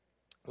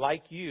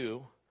like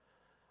you,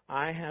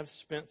 I have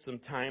spent some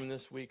time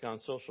this week on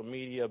social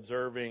media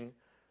observing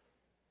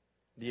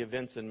the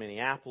events in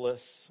Minneapolis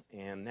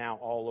and now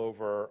all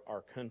over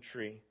our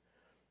country.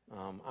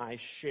 I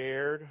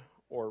shared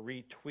or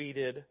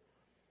retweeted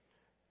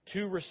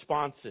 2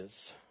 responses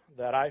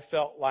that I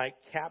felt like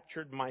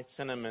captured my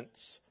sentiments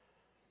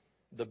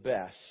the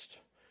best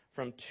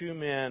from 2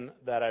 men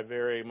that I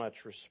very much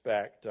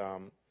respect.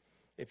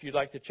 If you'd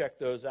like to check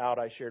those out,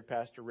 I shared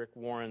Pastor Rick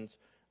Warren's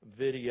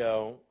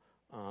video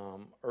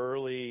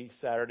early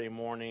Saturday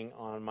morning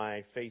on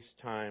my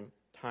FaceTime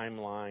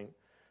timeline.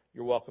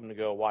 You're welcome to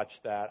go watch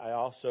that. I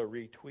also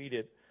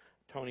retweeted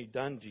Tony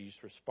Dungy's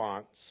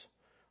response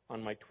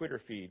on my Twitter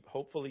feed.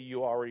 Hopefully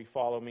you already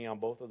follow me on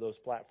both of those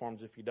platforms.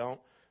 If you don't,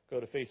 go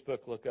to Facebook,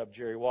 look up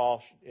Jerry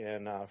Walsh,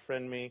 and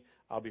friend me.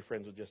 I'll be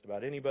friends with just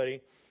about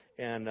anybody.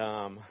 And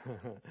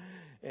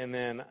and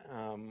then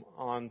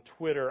on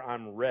Twitter,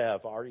 I'm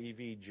Rev,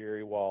 R-E-V,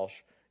 Jerry Walsh,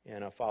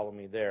 and follow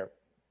me there.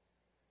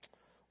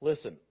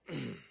 Listen,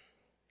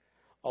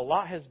 a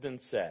lot has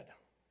been said,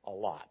 a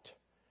lot.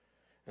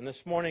 And this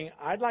morning,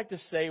 I'd like to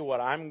say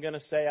what I'm going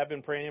to say. I've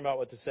been praying about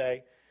what to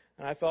say,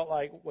 and I felt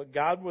like what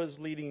God was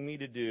leading me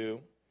to do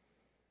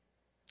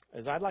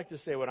is I'd like to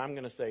say what I'm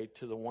going to say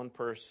to the one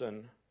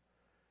person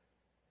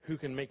who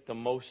can make the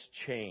most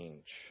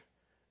change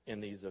in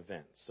these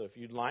events. So if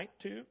you'd like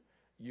to,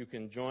 you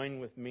can join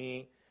with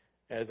me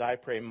as I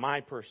pray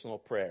my personal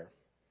prayer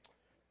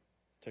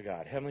to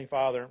God. Heavenly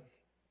Father,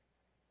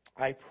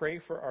 I pray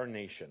for our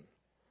nation.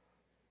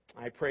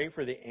 I pray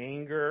for the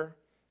anger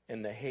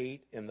and the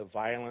hate and the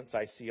violence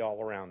I see all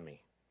around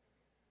me.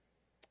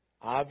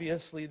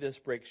 Obviously, this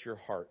breaks your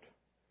heart.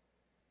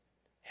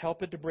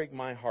 Help it to break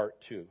my heart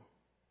too.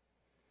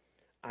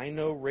 I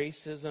know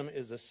racism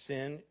is a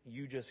sin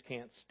you just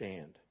can't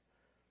stand.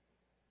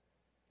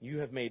 You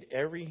have made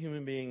every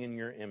human being in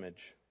your image.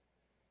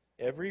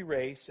 Every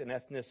race and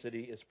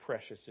ethnicity is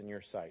precious in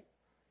your sight.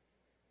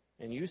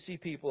 And you see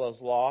people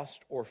as lost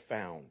or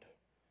found,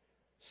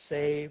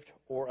 saved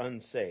or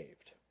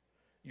unsaved,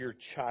 your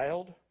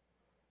child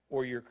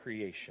or your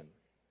creation.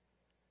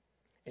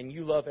 And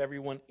you love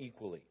everyone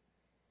equally.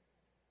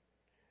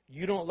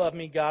 You don't love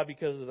me, God,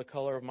 because of the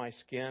color of my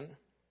skin.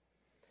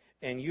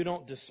 And you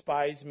don't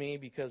despise me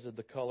because of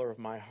the color of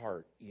my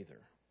heart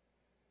either.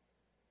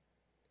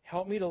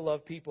 Help me to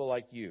love people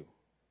like you.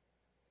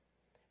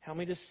 Help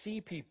me to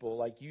see people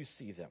like you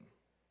see them.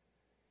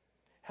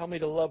 Help me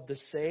to love the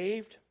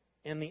saved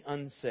and the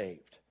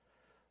unsaved,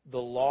 the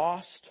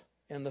lost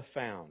and the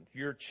found,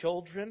 your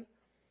children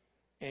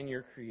and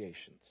your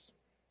creations.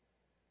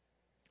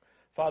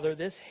 Father,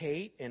 this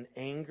hate and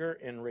anger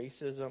and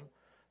racism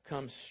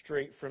comes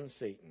straight from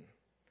Satan.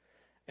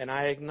 And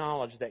I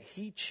acknowledge that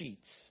he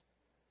cheats.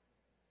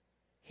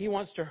 He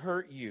wants to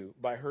hurt you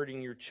by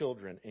hurting your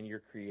children and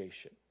your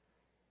creation.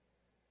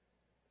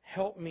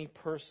 Help me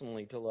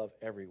personally to love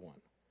everyone.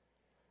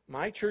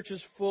 My church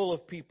is full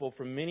of people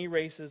from many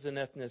races and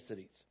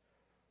ethnicities.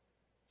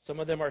 Some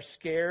of them are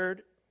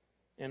scared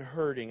and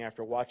hurting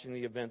after watching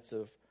the events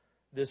of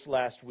this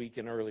last week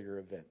and earlier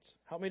events.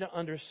 Help me to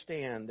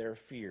understand their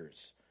fears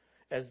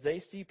as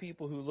they see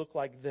people who look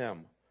like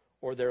them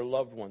or their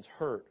loved ones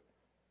hurt,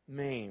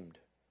 maimed,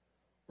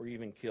 or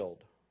even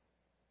killed.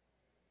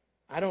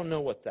 I don't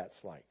know what that's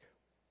like.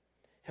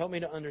 Help me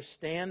to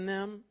understand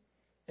them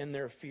and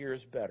their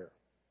fears better.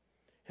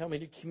 Help me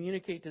to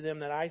communicate to them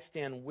that I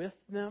stand with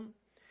them,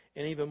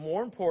 and even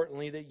more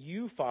importantly, that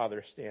you,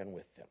 Father, stand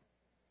with them.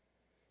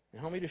 And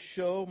help me to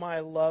show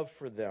my love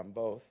for them,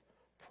 both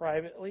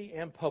privately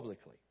and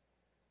publicly.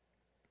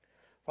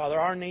 Father,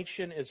 our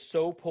nation is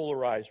so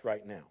polarized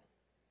right now.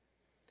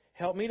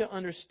 Help me to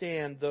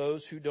understand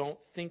those who don't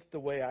think the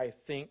way I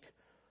think,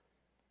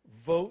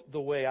 vote the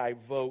way I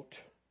vote,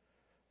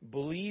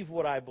 believe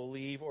what I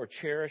believe, or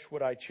cherish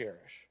what I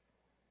cherish.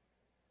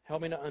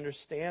 Help me to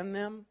understand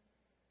them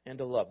and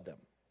to love them.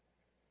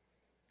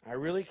 I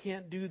really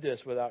can't do this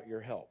without your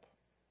help.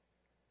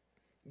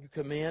 You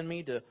command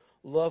me to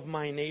love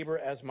my neighbor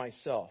as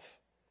myself,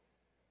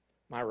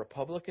 my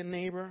Republican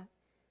neighbor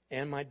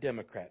and my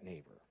Democrat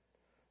neighbor,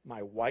 my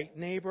white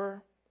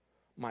neighbor,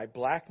 my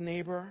black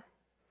neighbor,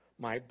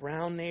 my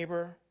brown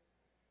neighbor,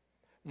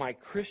 my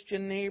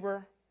Christian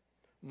neighbor,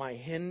 my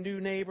Hindu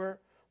neighbor,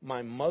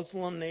 my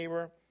Muslim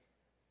neighbor,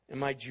 and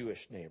my Jewish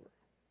neighbor.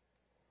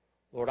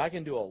 Lord, I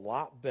can do a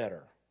lot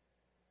better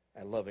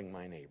at loving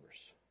my neighbors.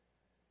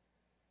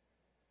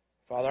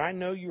 Father, I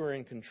know you are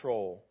in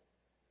control,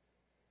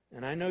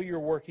 and I know you're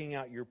working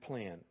out your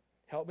plan.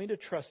 Help me to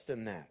trust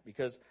in that,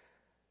 because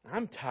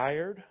I'm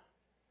tired,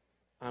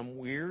 I'm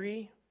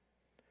weary,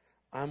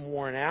 I'm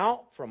worn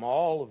out from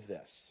all of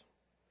this.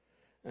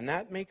 And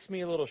that makes me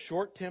a little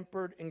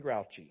short-tempered and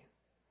grouchy.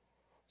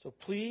 So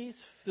please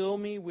fill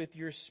me with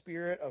your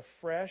spirit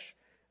afresh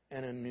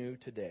and anew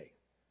today.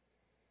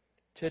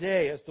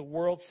 Today, as the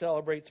world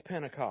celebrates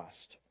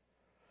Pentecost,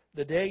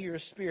 the day your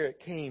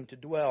Spirit came to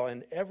dwell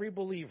in every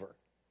believer.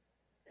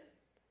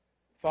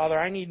 Father,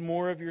 I need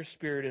more of your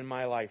Spirit in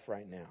my life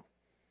right now.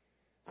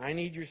 I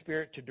need your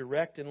Spirit to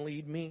direct and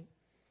lead me.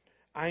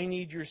 I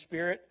need your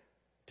Spirit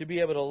to be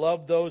able to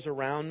love those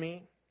around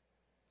me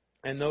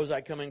and those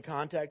I come in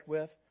contact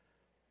with.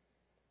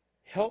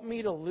 Help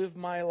me to live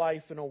my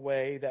life in a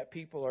way that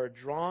people are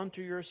drawn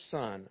to your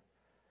Son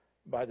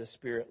by the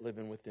Spirit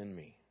living within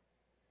me.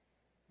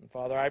 And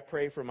Father, I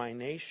pray for my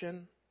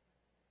nation.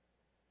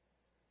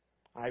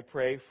 I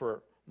pray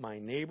for my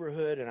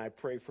neighborhood, and I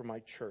pray for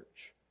my church.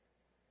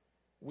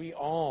 We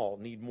all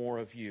need more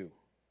of you,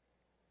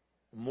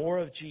 more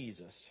of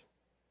Jesus,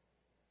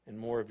 and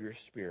more of your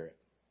Spirit.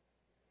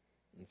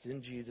 It's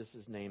in Jesus'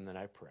 name that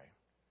I pray.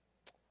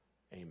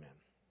 Amen.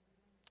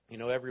 You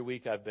know, every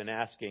week I've been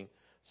asking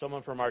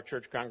someone from our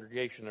church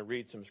congregation to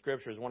read some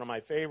scriptures. One of my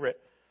favorite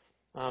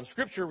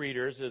scripture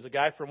readers is a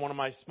guy from one of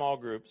my small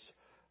groups,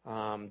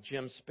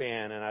 Jim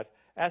Spann, and I've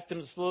asked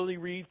him to slowly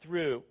read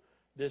through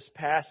this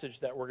passage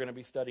that we're going to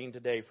be studying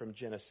today from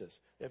Genesis,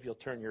 if you'll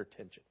turn your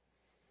attention.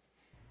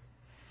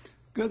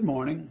 Good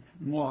morning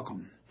and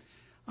welcome.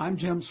 I'm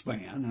Jim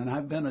Spann, and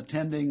I've been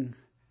attending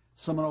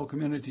Seminole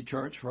Community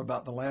Church for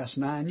about the last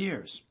 9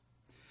 years.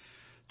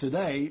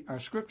 Today, our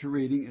scripture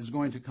reading is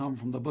going to come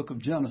from the book of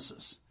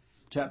Genesis,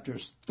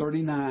 chapters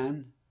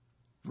 39,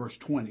 verse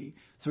 20,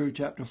 through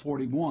chapter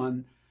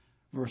 41,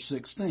 verse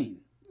 16.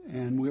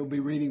 And we'll be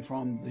reading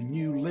from the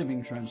New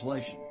Living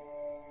Translation.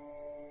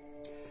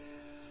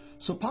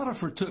 So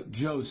Potiphar took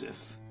Joseph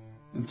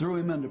and threw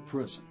him into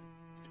prison,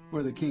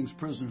 where the king's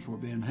prisoners were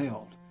being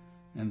held,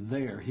 and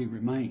there he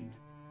remained.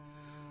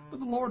 But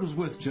the Lord was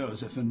with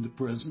Joseph in the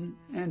prison,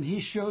 and he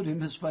showed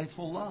him his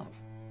faithful love.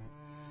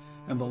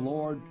 And the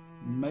Lord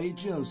made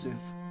Joseph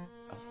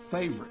a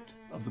favorite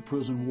of the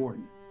prison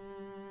warden.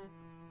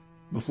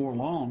 Before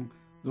long,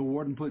 the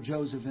warden put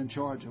Joseph in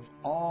charge of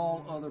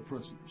all other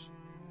prisoners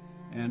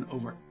and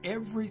over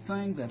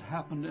everything that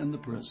happened in the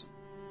prison.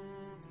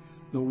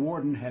 The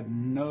warden had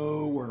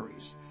no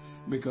worries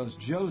because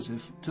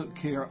Joseph took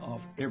care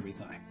of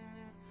everything.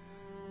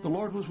 The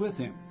Lord was with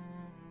him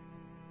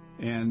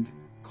and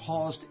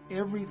caused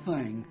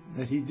everything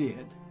that he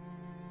did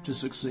to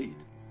succeed.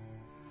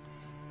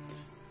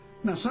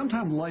 Now,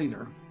 sometime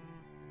later,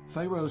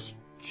 Pharaoh's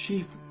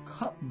chief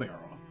cupbearer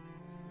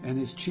and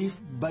his chief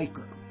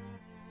baker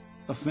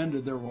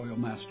offended their royal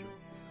master.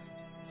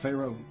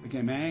 Pharaoh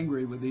became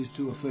angry with these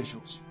two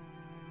officials,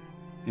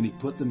 and he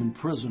put them in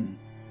prison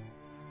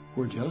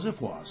where Joseph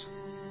was,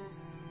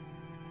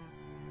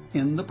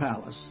 in the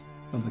palace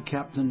of the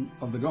captain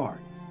of the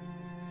guard.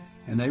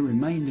 And they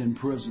remained in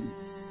prison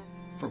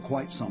for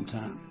quite some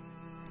time.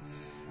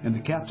 And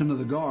the captain of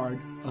the guard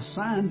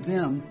assigned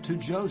them to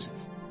Joseph,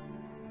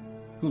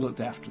 who looked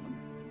after them.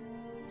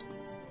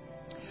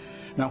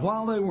 Now,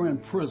 while they were in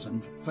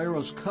prison,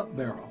 Pharaoh's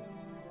cupbearer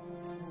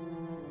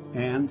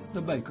and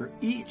the baker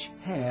each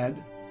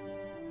had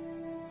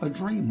a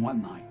dream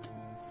one night.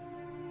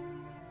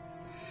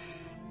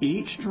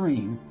 Each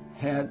dream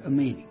had a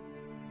meaning.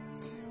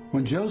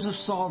 When Joseph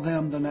saw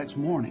them the next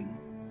morning,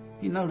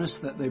 he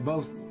noticed that they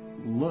both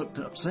looked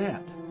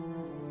upset.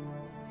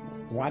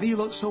 "Why do you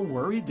look so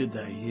worried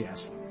today?" he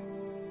asked them.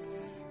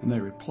 And they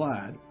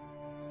replied,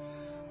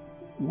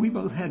 "We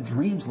both had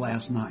dreams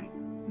last night,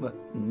 but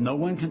no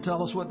one can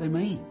tell us what they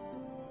mean."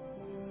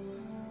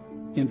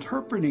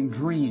 "Interpreting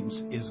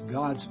dreams is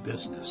God's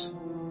business,"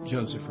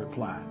 Joseph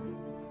replied.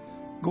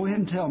 "Go ahead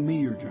and tell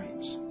me your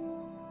dreams."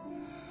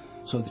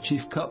 So the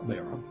chief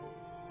cupbearer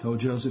told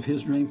Joseph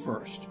his dream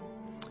first.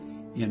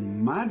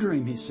 "In my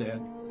dream," he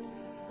said,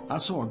 "I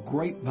saw a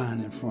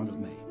grapevine in front of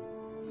me.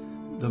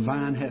 The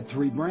vine had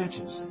 3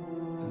 branches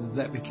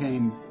that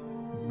became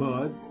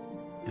bud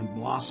and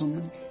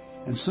blossomed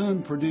and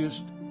soon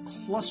produced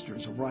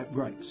clusters of ripe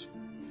grapes.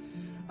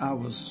 I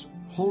was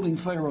holding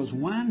Pharaoh's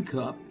wine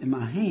cup in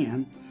my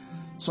hand,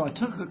 so I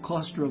took a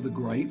cluster of the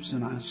grapes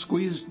and I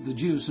squeezed the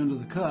juice into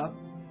the cup,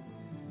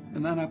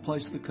 and then I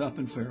placed the cup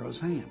in Pharaoh's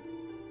hand."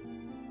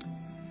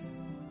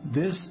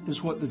 "This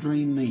is what the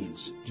dream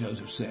means,"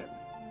 Joseph said.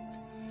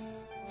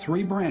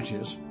 3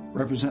 branches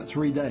represent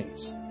 3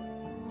 days.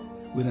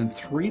 Within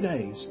 3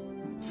 days,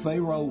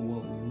 Pharaoh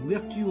will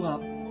lift you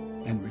up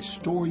and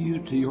restore you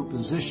to your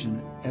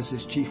position as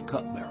his chief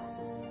cupbearer.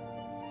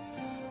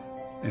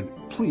 And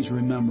please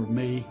remember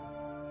me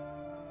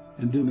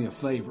and do me a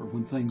favor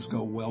when things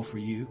go well for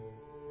you.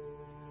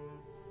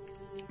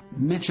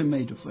 Mention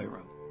me to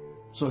Pharaoh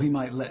so he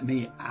might let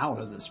me out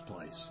of this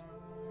place.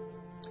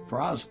 For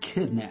I was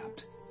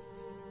kidnapped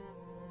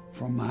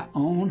from my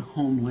own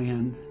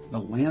homeland, the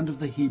land of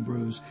the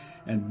Hebrews,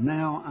 and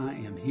now I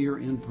am here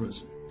in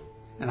prison,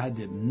 and I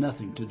did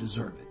nothing to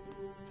deserve it."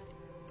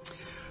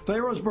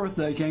 Pharaoh's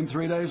birthday came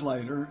 3 days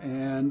later,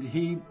 and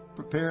he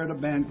prepared a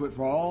banquet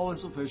for all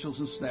his officials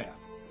and staff.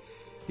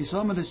 He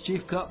summoned his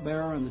chief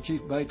cupbearer and the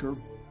chief baker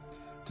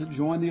to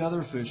join the other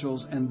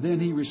officials, and then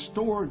he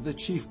restored the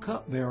chief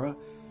cupbearer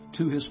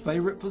to his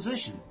favorite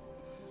position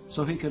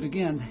so he could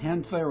again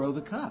hand Pharaoh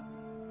the cup.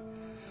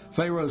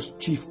 Pharaoh's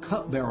chief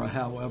cupbearer,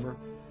 however,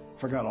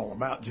 forgot all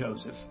about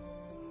Joseph,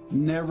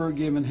 never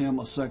giving him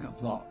a second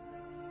thought.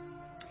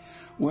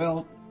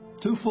 Well,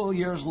 2 full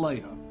years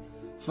later,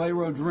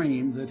 Pharaoh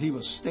dreamed that he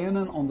was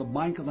standing on the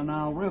bank of the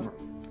Nile River.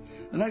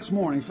 The next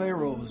morning,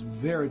 Pharaoh was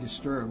very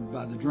disturbed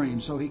by the dream,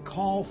 so he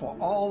called for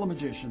all the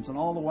magicians and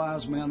all the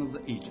wise men of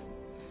Egypt.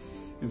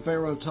 And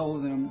Pharaoh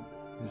told them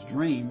his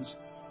dreams,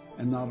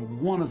 and not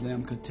one of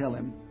them could tell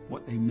him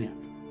what they meant.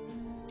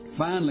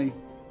 Finally,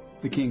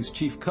 the king's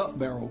chief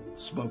cupbearer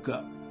spoke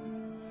up.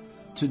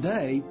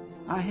 "Today,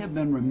 I have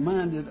been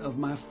reminded of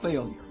my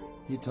failure,"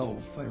 he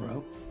told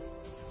Pharaoh.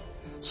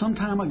 "Some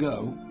time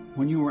ago,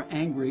 when you were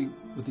angry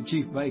with the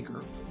chief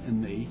baker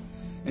and me,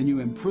 and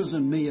you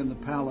imprisoned me in the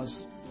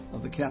palace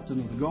of the captain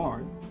of the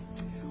guard,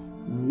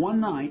 one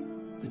night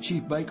the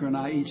chief baker and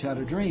I each had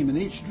a dream, and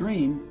each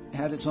dream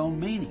had its own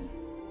meaning.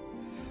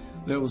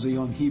 There was a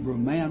young Hebrew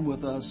man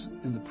with us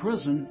in the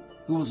prison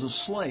who was a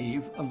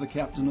slave of the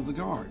captain of the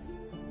guard.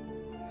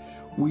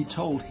 We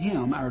told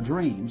him our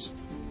dreams,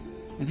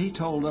 and he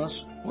told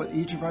us what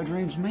each of our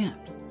dreams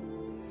meant.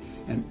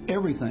 And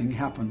everything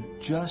happened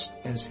just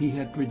as he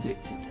had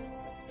predicted.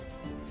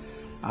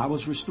 I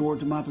was restored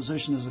to my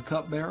position as a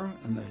cupbearer,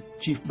 and the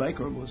chief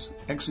baker was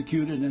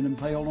executed and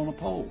impaled on a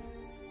pole."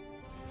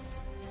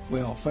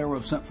 Well,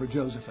 Pharaoh sent for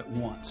Joseph at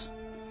once,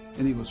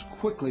 and he was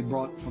quickly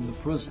brought from the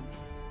prison.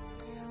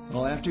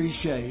 Well, after he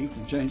shaved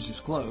and changed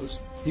his clothes,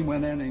 he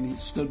went in and he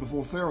stood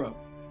before Pharaoh.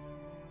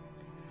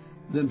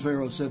 Then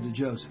Pharaoh said to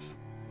Joseph,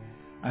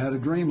 "I had a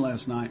dream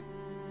last night,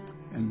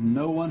 and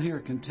no one here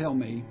can tell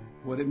me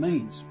what it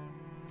means.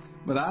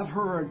 But I've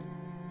heard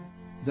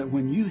that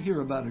when you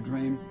hear about a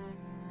dream,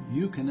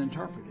 you can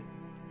interpret it."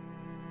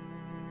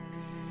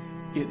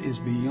 "It is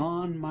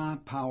beyond my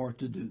power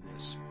to do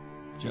this,"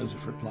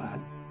 Joseph replied.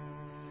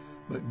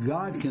 "But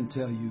God can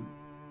tell you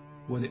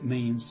what it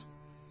means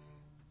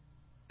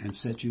and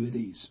set you at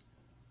ease."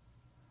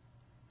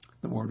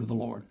 The word of the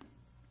Lord.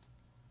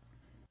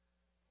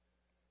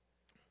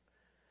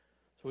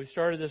 So we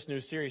started this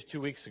new series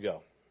 2 weeks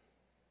ago.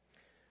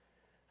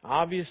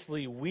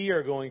 Obviously, we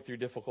are going through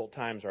difficult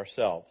times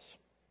ourselves.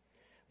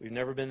 We've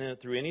never been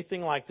through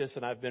anything like this,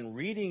 and I've been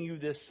reading you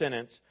this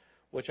sentence,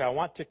 which I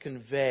want to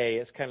convey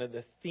as kind of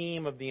the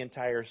theme of the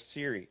entire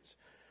series.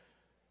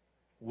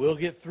 We'll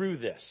get through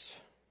this.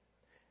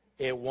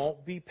 It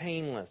won't be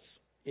painless.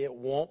 It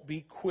won't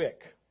be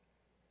quick.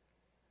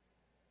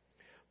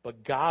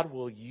 But God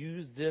will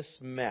use this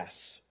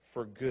mess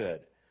for good.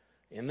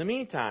 In the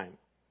meantime,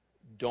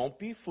 don't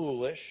be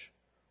foolish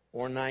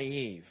or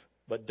naive,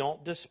 but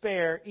don't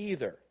despair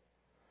either.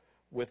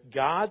 With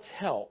God's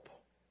help,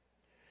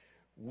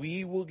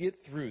 we will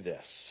get through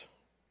this.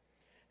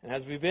 And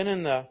as we've been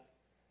in the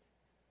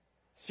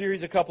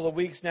series a couple of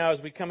weeks now,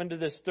 as we come into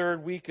this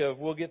third week of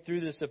We'll Get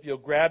Through This, if you'll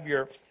grab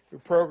your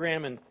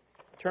program and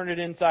turn it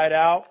inside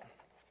out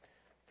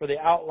for the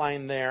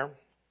outline there,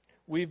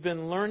 we've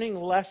been learning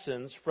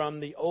lessons from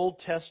the Old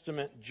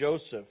Testament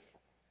Joseph.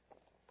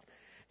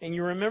 And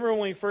you remember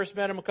when we first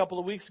met him a couple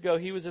of weeks ago,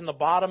 he was in the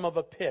bottom of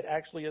a pit,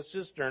 actually a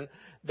cistern,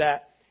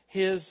 that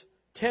his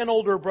 10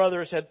 older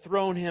brothers had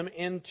thrown him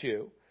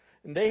into.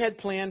 And they had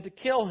planned to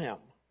kill him.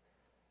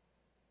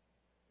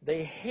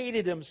 They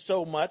hated him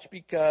so much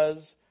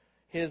because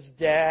his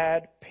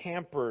dad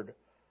pampered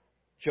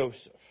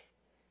Joseph.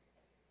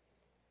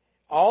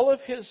 All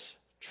of his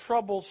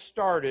trouble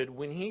started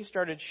when he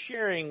started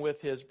sharing with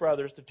his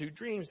brothers the 2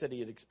 dreams that he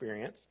had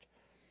experienced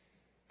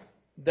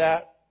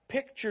that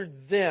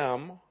pictured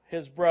them,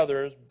 his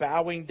brothers,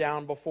 bowing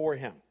down before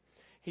him.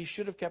 He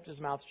should have kept his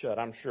mouth shut,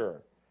 I'm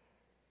sure.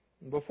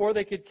 Before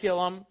they could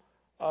kill him,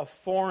 a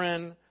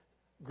foreign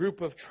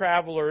group of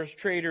travelers,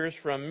 traders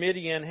from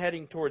Midian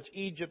heading towards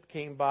Egypt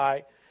came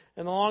by.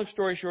 And the long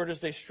story short is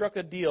they struck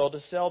a deal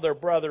to sell their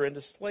brother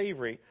into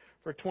slavery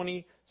for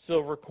 20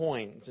 silver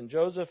coins. And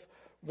Joseph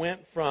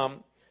went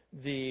from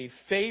the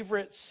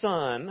favorite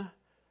son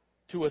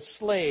to a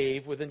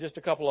slave within just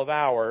a couple of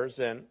hours.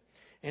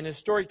 And his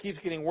story keeps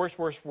getting worse.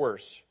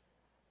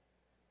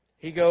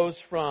 He goes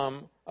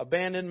from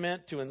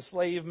abandonment to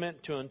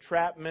enslavement to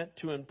entrapment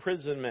to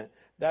imprisonment.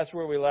 That's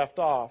where we left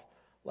off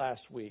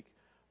last week.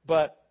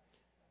 But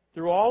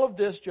through all of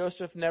this,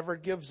 Joseph never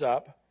gives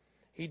up.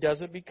 He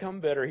doesn't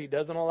become bitter. He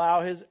doesn't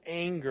allow his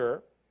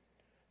anger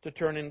to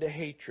turn into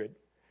hatred.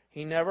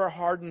 He never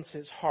hardens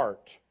his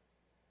heart.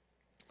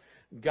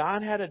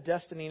 God had a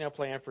destiny and a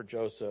plan for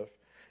Joseph,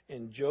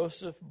 and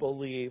Joseph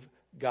believed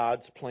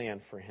God's plan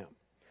for him.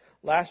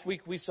 Last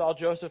week we saw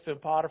Joseph in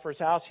Potiphar's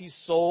house. He's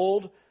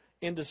sold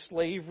into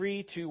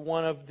slavery to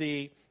one of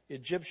the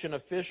Egyptian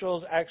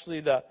officials,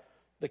 actually the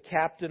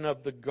captain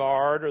of the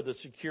guard or the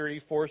security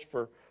force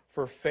for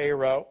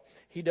Pharaoh.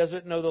 He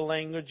doesn't know the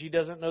language. He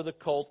doesn't know the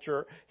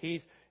culture.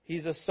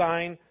 He's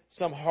assigned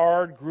some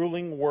hard,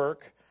 grueling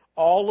work.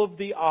 All of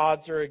the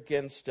odds are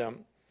against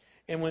him.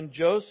 And when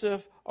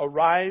Joseph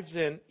arrives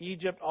in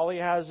Egypt, all he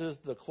has is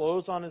the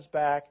clothes on his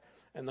back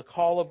and the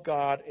call of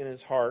God in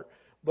his heart.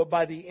 But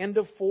by the end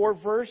of 4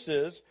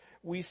 verses,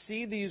 we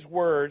see these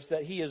words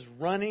that he is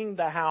running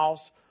the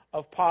house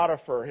of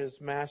Potiphar, his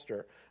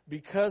master,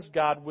 because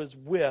God was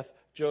with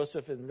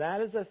Joseph. And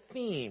that is a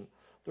theme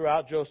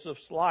throughout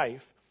Joseph's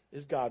life,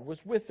 is God was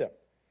with him.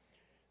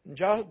 And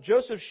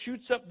Joseph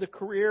shoots up the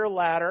career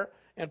ladder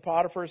in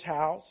Potiphar's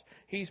house.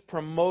 He's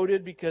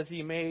promoted because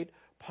he made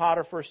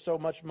Potiphar so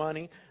much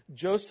money.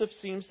 Joseph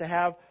seems to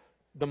have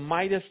the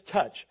Midas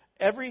touch.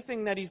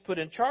 Everything that he's put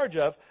in charge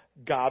of,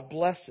 God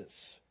blesses.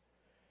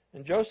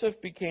 And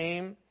Joseph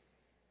became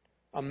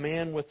a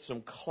man with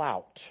some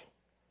clout.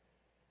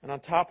 And on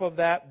top of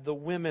that, the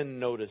women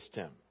noticed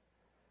him.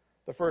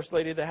 The first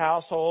lady of the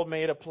household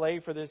made a play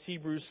for this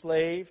Hebrew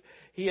slave.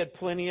 He had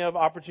plenty of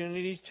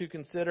opportunities to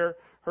consider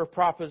her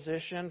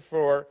proposition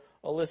for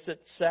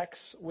illicit sex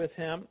with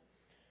him.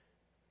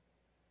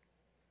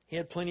 He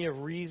had plenty of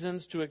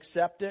reasons to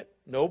accept it.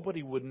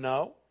 Nobody would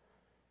know.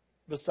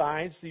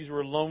 Besides, these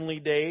were lonely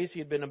days. He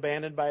had been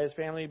abandoned by his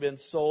family. He had been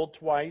sold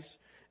twice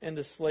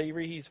into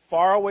slavery. He's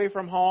far away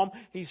from home.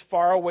 He's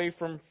far away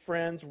from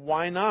friends.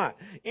 Why not?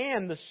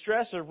 And the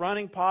stress of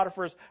running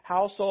Potiphar's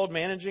household,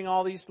 managing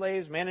all these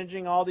slaves,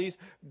 managing all these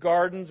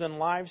gardens and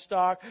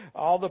livestock,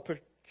 all the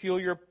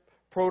peculiar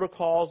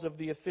protocols of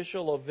the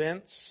official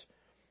events.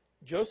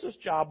 Joseph's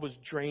job was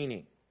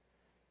draining.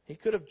 He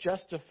could have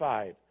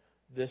justified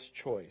this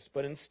choice.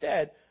 But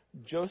instead,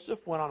 Joseph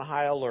went on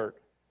high alert.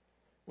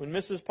 When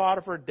Mrs.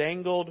 Potiphar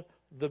dangled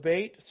the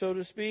bait, so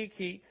to speak,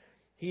 he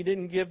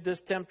didn't give this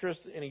temptress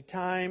any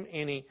time,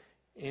 any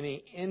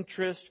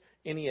interest,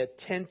 any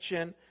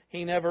attention.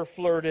 He never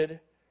flirted.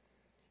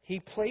 He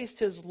placed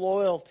his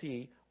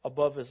loyalty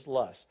above his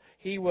lust.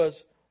 He was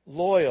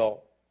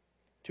loyal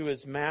to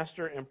his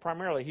master, and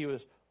primarily he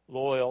was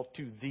loyal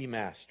to the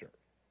master.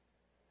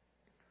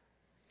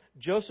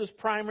 Joseph's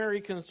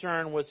primary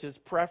concern was his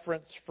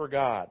preference for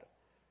God.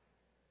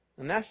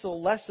 And that's the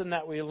lesson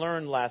that we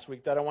learned last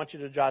week that I want you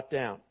to jot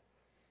down.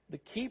 The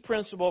key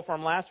principle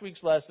from last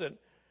week's lesson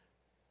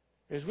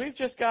is we've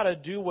just got to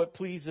do what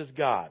pleases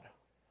God.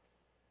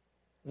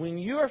 When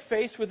you are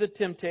faced with a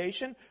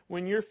temptation,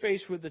 when you're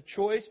faced with a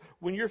choice,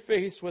 when you're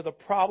faced with a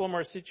problem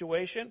or a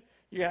situation,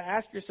 you got to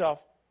ask yourself,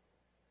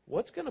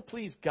 what's going to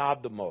please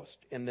God the most?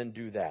 And then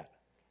do that.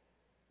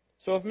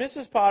 So if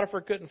Mrs.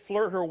 Potiphar couldn't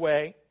flirt her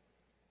way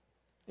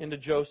into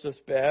Joseph's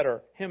bed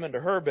or him into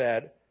her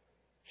bed,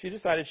 she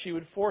decided she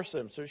would force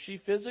him. So she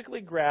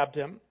physically grabbed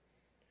him,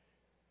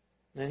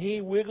 and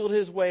he wiggled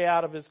his way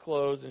out of his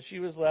clothes, and she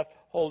was left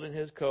holding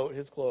his coat,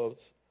 his clothes.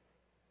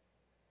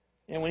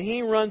 And when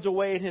he runs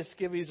away and his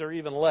skivvies are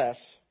even less,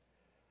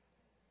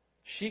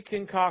 she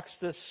concocts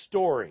this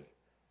story.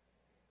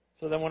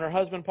 So that when her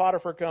husband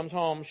Potiphar comes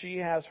home, she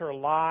has her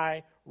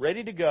lie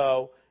ready to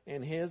go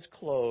and his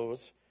clothes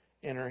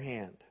in her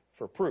hand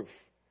for proof.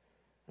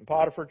 And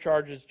Potiphar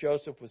charges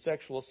Joseph with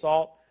sexual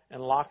assault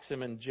and locks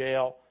him in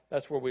jail.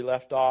 That's where we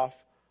left off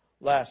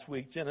last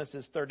week,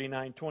 Genesis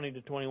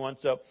 39:20-21.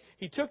 So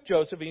he took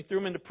Joseph and he threw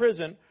him into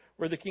prison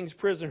where the king's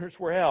prisoners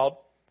were held,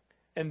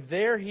 and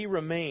there he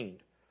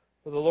remained.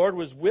 For the Lord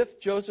was with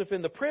Joseph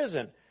in the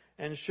prison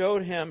and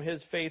showed him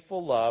his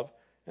faithful love,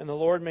 and the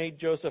Lord made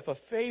Joseph a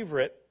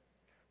favorite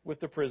with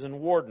the prison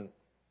warden.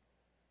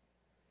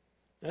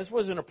 Now, this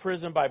wasn't a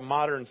prison by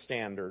modern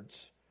standards.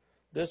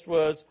 This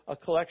was a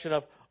collection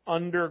of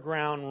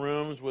underground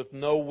rooms with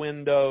no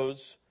windows,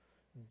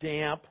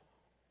 damp,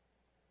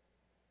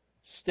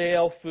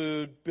 stale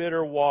food,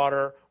 bitter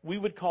water. We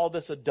would call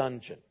this a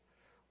dungeon.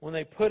 When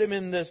they put him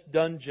in this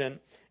dungeon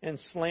and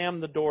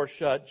slammed the door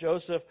shut,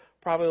 Joseph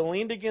probably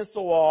leaned against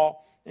the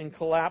wall and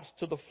collapsed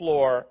to the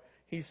floor.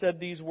 He said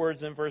these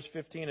words in verse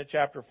 15 of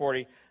chapter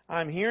 40,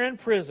 "I'm here in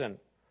prison,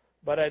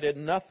 but I did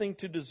nothing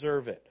to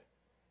deserve it."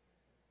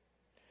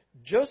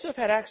 Joseph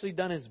had actually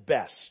done his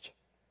best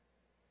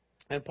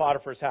in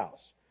Potiphar's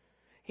house.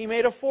 He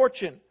made a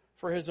fortune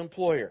for his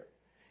employer.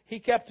 He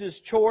kept his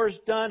chores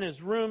done,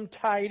 his room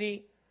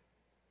tidy.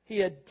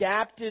 He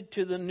adapted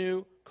to the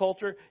new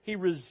culture. He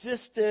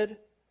resisted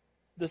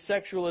the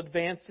sexual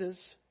advances.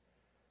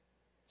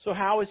 So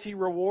how is he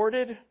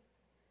rewarded?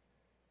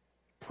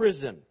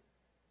 Prison.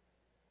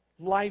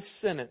 Life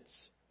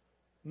sentence.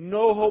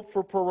 No hope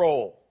for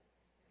parole.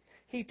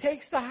 He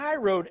takes the high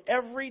road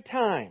every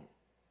time.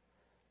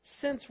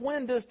 Since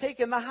when does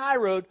taking the high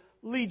road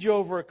lead you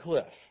over a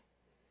cliff?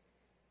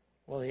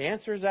 Well, the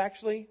answer is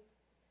actually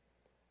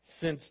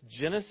since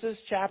Genesis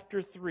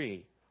chapter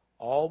 3,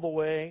 all the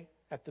way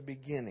at the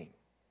beginning.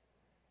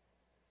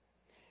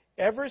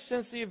 Ever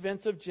since the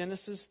events of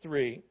Genesis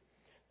 3,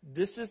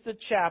 this is the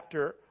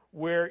chapter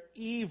where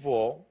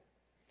evil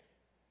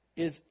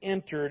is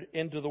entered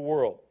into the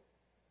world.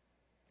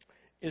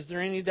 Is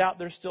there any doubt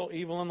there's still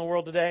evil in the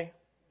world today?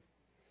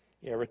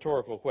 Yeah,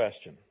 rhetorical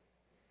question.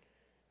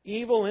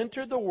 Evil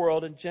entered the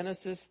world in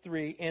Genesis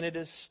 3, and it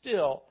is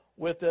still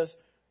with us.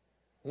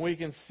 We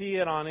can see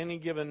it on any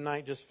given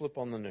night. Just flip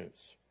on the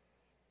news.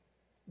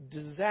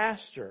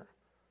 Disaster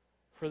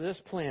for this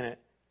planet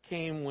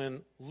came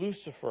when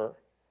Lucifer,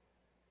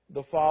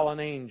 the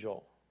fallen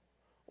angel,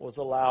 was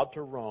allowed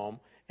to roam.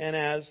 And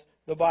as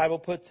the Bible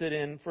puts it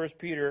in 1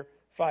 Peter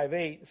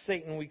 5:8,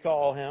 Satan, we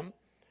call him,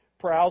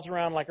 prowls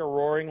around like a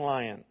roaring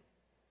lion.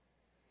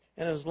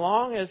 And as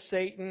long as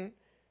Satan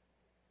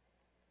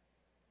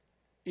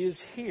is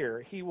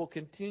here, he will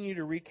continue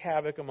to wreak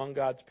havoc among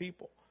God's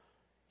people.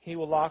 He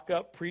will lock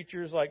up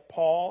preachers like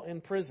Paul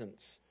in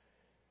prisons.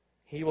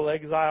 He will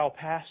exile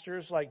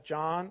pastors like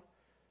John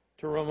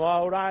to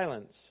remote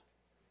islands.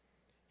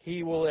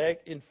 He will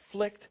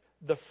inflict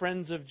the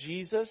friends of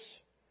Jesus,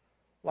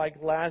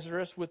 like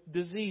Lazarus, with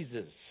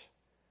diseases.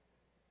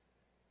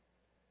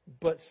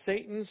 But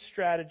Satan's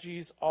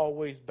strategies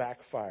always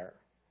backfire.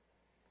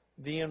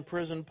 The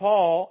imprisoned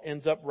Paul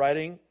ends up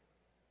writing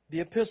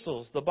the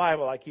epistles, the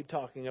Bible I keep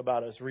talking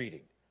about us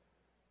reading.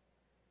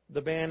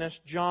 The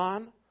banished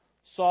John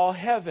saw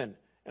heaven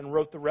and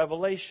wrote the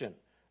Revelation,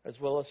 as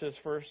well as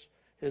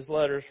his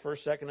letters,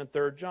 1st, 2nd, and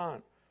 3rd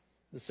John.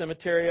 The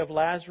cemetery of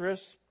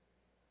Lazarus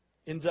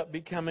ends up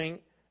becoming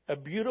a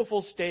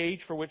beautiful stage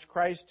for which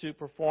Christ to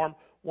perform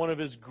one of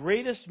His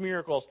greatest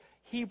miracles.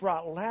 He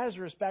brought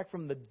Lazarus back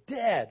from the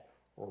dead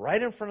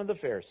right in front of the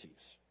Pharisees.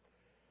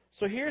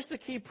 So here's the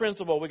key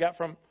principle we got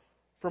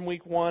from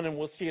week 1, and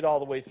we'll see it all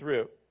the way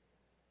through.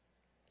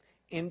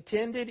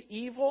 Intended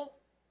evil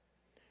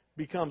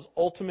becomes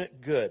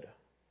ultimate good.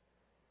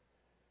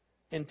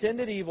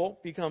 Intended evil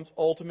becomes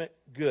ultimate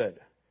good.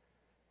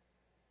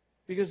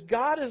 Because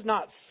God is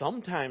not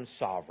sometimes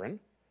sovereign.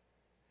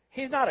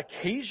 He's not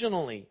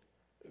occasionally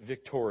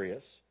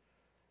victorious.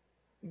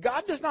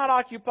 God does not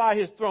occupy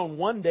His throne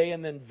one day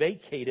and then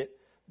vacate it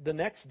the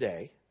next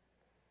day.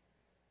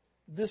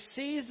 The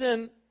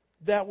season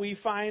that we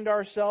find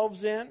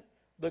ourselves in,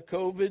 the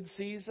COVID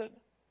season,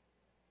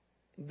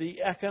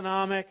 the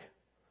economic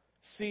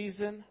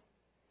season,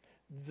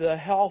 the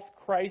health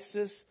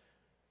crisis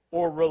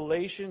or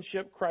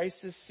relationship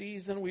crisis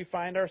season we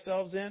find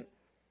ourselves in,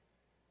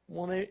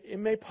 well, it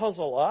may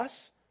puzzle us,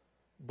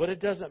 but it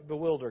doesn't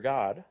bewilder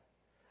God.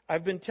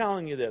 I've been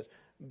telling you this.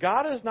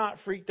 God is not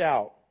freaked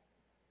out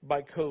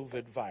by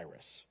COVID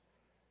virus.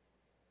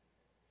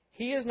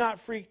 He is not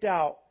freaked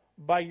out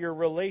by your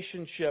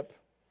relationship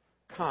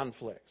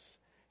conflicts.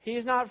 He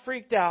is not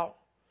freaked out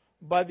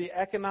by the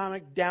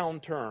economic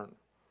downturn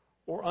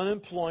or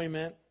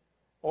unemployment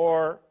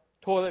or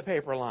toilet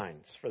paper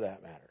lines, for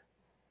that matter.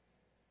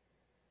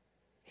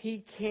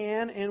 He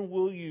can and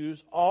will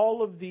use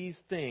all of these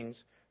things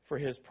for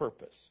His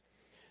purpose.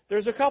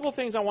 There's a couple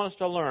things I want us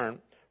to learn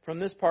from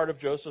this part of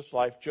Joseph's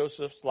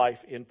life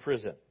in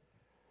prison.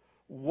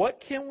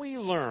 What can we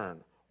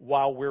learn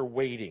while we're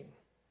waiting?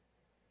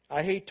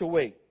 I hate to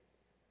wait.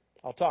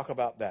 I'll talk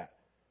about that.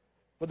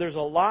 But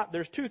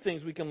there's two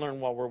things we can learn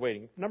while we're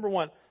waiting. Number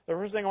one, the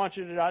first thing I want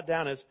you to jot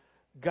down is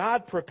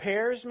God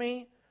prepares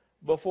me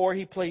before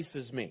He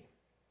places me.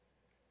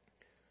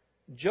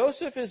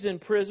 Joseph is in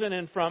prison,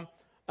 and from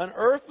an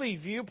earthly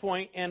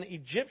viewpoint, an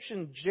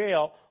Egyptian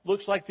jail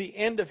looks like the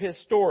end of his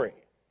story.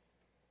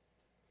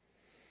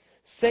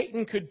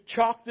 Satan could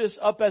chalk this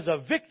up as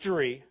a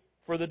victory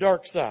for the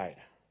dark side.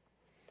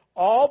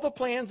 All the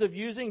plans of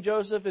using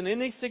Joseph in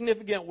any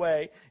significant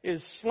way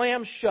is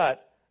slammed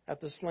shut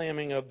at the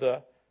slamming of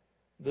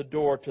the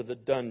door to the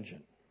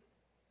dungeon.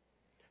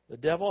 The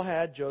devil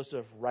had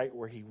Joseph right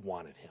where he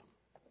wanted him.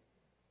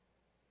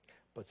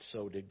 But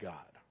so did God.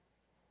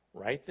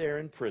 Right there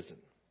in prison.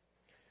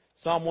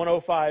 Psalm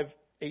 105,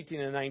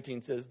 18 and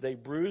 19 says, "They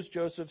bruised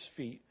Joseph's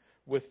feet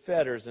with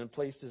fetters and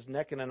placed his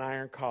neck in an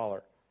iron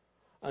collar.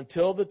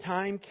 Until the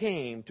time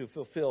came to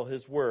fulfill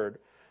His word,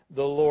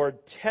 the Lord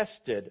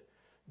tested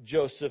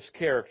Joseph's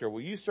character."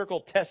 Will you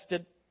circle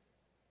tested?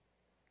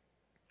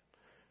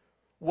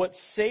 What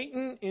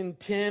Satan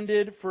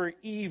intended for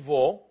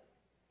evil,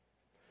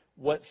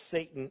 what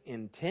Satan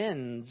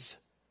intends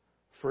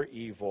for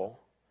evil,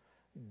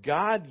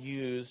 God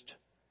used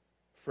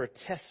for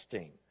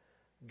testing.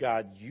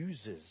 God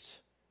uses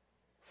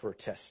for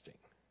testing.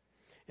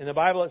 In the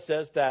Bible it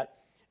says that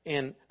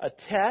a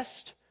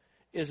test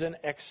is an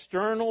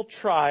external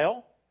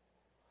trial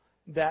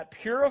that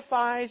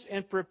purifies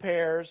and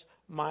prepares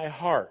my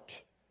heart.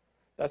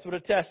 That's what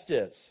a test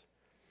is.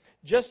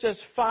 Just as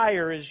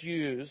fire is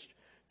used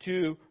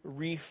to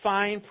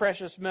refine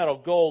precious metal,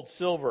 gold,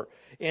 silver,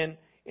 and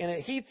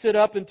it heats it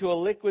up into a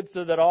liquid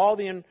so that all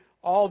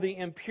the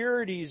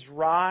impurities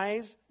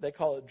rise. They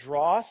call it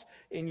dross,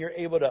 and you're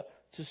able to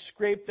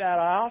scrape that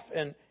off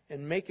and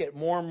make it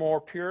more and more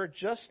pure,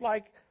 just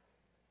like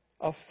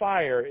a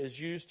fire is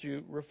used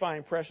to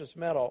refine precious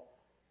metal.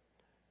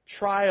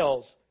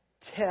 Trials,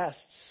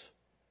 tests,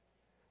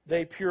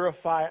 they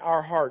purify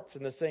our hearts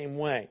in the same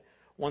way.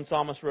 One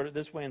psalmist wrote it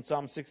this way in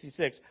Psalm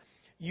 66.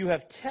 "You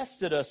have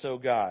tested us, O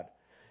God.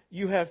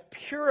 You have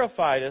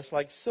purified us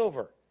like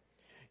silver.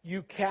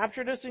 You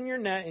captured us in your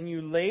net, and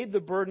you laid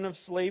the burden of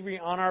slavery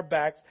on our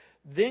backs.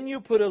 Then you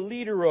put a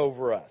leader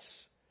over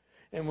us.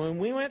 And when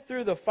we went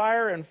through the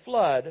fire and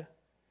flood,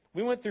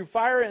 we went through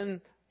fire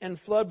and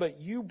flood, but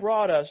you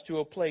brought us to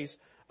a place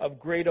of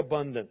great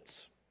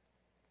abundance."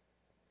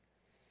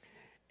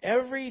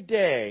 Every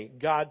day,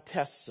 God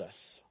tests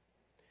us.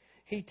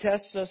 He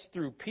tests us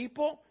through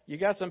people. You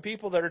got some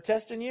people that are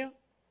testing you?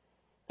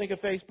 Think of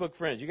Facebook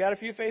friends. You got a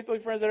few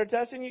Facebook friends that are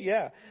testing you?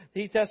 Yeah.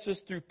 He tests us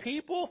through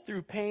people,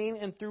 through pain,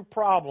 and through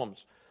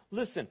problems.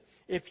 Listen,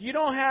 if you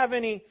don't have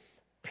any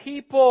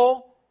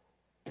people,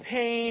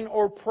 pain,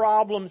 or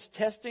problems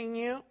testing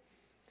you,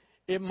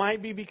 it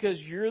might be because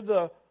you're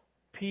the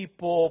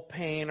people,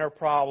 pain, or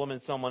problem in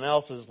someone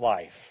else's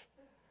life.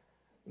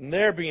 And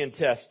they're being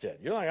tested.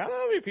 You're like, I don't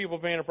have any people,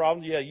 pain, and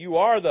problems. Yeah, you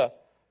are the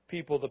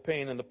people, the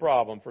pain, and the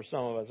problem for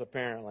some of us,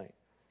 apparently.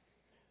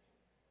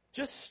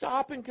 Just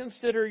stop and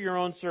consider your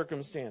own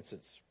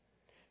circumstances.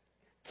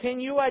 Can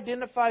you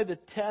identify the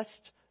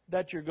test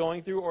that you're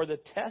going through or the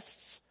tests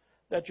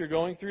that you're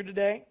going through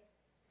today?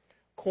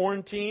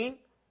 Quarantine,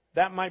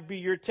 that might be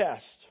your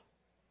test.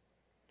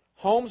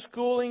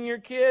 Homeschooling your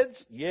kids,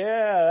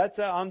 yeah, that's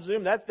on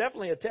Zoom. That's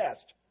definitely a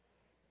test.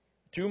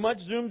 Too much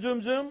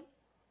Zoom,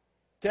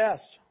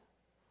 test.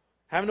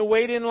 Having to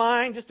wait in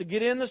line just to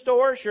get in the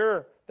store,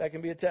 sure, that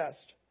can be a test.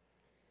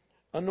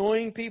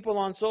 Annoying people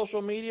on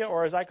social media,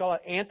 or as I call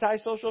it,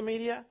 anti-social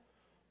media,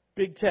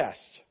 big test.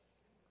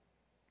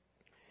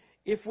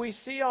 If we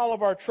see all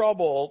of our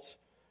troubles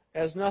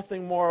as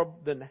nothing more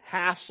than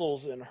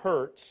hassles and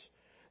hurts,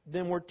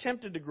 then we're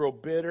tempted to grow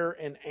bitter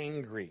and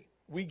angry.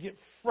 We get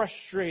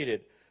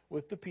frustrated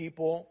with the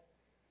people,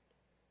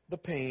 the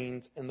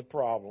pains, and the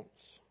problems.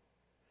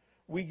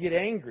 We get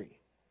angry.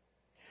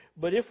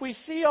 But if we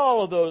see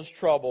all of those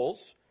troubles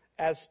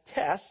as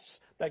tests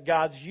that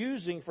God's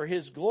using for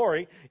His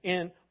glory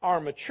in our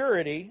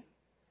maturity,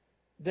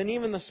 then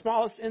even the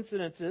smallest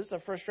incidences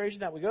of frustration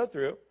that we go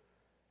through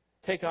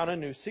take on a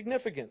new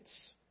significance.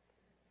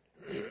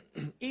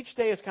 Each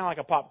day is kind of like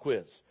a pop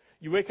quiz.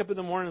 You wake up in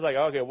the morning and it's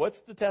like, okay, what's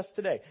the test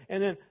today?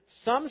 And then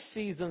some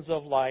seasons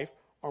of life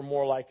are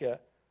more like a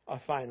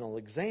final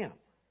exam.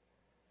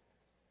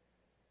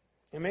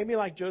 And maybe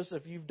like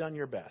Joseph, you've done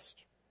your best.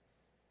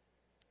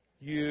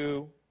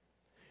 You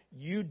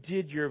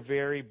did your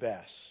very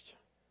best.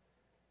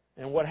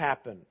 And what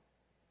happened?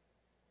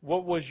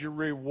 What was your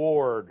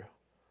reward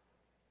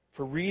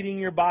for reading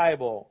your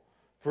Bible,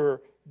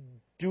 for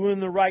doing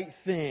the right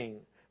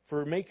thing,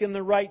 for making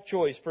the right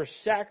choice, for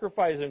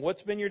sacrificing?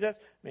 What's been your test?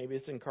 Maybe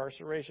it's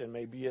incarceration.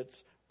 Maybe it's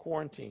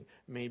quarantine.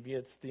 Maybe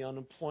it's the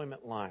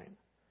unemployment line.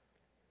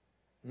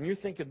 And you're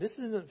thinking, this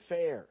isn't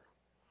fair.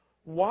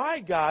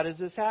 Why, God, is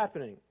this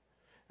happening?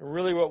 And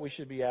really what we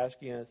should be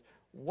asking is,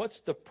 what's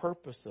the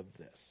purpose of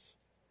this?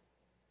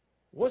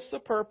 What's the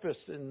purpose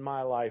in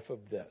my life of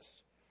this?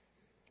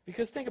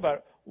 Because think about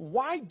it.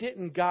 Why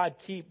didn't God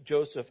keep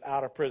Joseph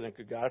out of prison?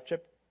 Could God have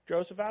kept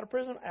Joseph out of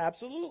prison?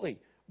 Absolutely.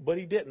 But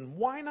He didn't.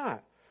 Why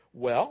not?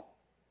 Well,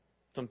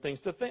 some things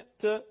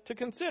to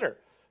consider.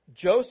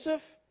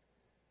 Joseph,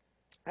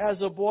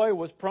 as a boy,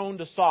 was prone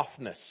to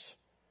softness.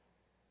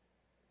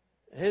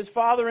 His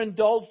father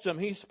indulged him.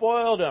 He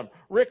spoiled him.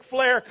 Ric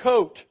Flair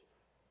coat.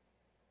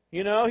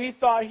 You know, he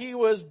thought he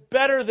was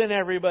better than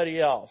everybody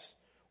else.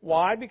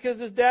 Why? Because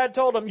his dad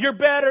told him, you're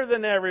better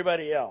than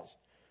everybody else.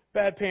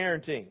 Bad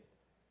parenting.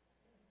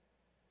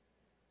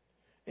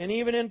 And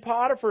even in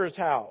Potiphar's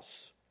house,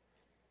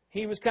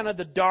 he was kind of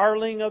the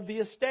darling of the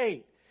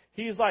estate.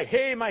 He's like,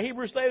 hey, my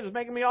Hebrew slave is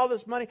making me all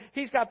this money.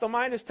 He's got the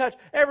Midas touch.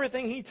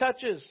 Everything he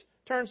touches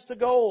turns to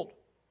gold.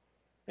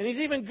 And he's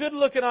even good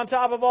looking on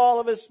top of all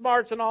of his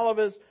smarts and all of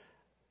his,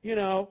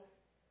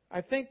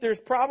 I think there's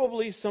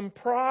probably some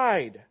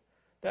pride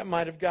that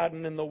might have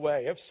gotten in the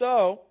way. If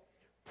so,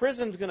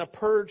 prison's going to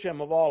purge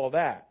him of all of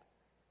that.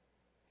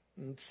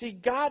 And see,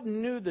 God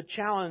knew the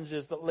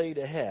challenges that laid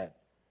ahead.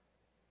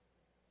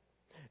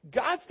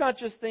 God's not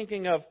just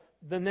thinking of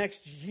the next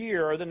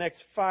year or the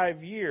next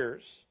 5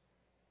 years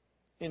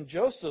in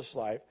Joseph's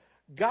life.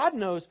 God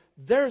knows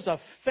there's a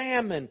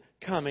famine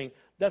coming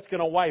that's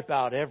going to wipe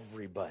out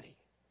everybody.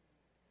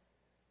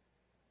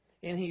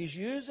 And He's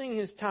using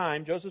his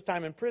time, Joseph's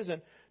time in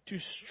prison, to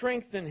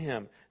strengthen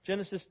him.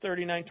 Genesis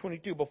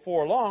 39:22.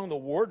 Before long, the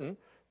warden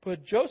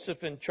put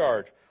Joseph in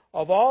charge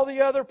of all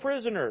the other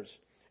prisoners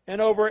and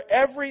over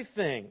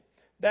everything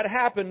that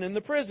happened in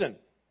the prison.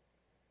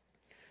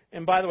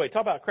 And by the way,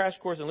 talk about crash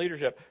course in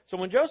leadership. So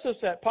when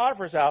Joseph's at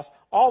Potiphar's house,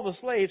 all the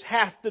slaves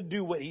have to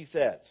do what he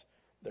says.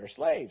 They're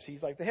slaves.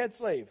 He's like the head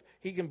slave.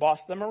 He can boss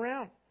them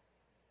around.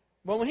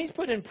 But when he's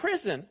put in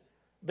prison,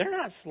 they're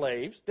not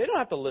slaves. They don't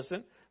have to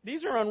listen.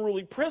 These are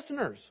unruly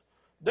prisoners.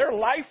 They're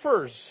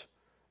lifers.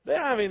 They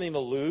don't have anything to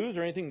lose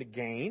or anything to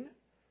gain.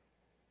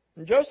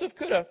 And Joseph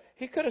could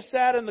have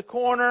sat in the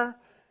corner,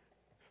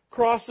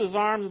 crossed his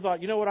arms and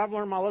thought, you know what, I've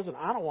learned my lesson.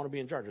 I don't want to be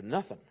in charge of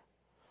nothing.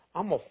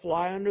 I'm going to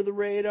fly under the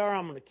radar.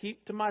 I'm going to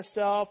keep to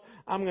myself.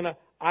 I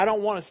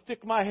don't want to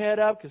stick my head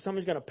up because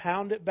somebody's going to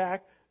pound it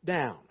back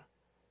down.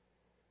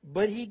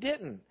 But he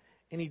didn't.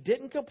 And he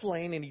didn't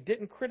complain and he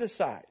didn't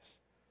criticize.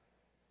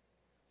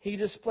 He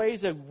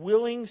displays a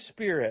willing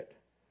spirit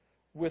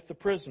with the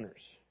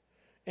prisoners.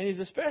 And he's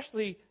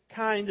especially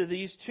kind to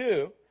these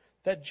two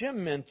that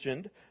Jim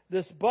mentioned,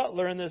 this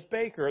butler and this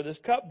baker, this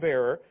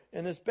cupbearer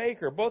and this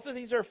baker. Both of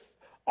these are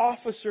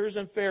officers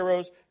in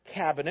Pharaoh's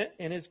cabinet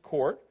in his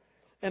court.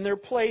 And they're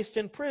placed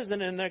in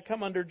prison and they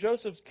come under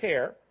Joseph's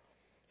care.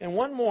 And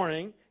one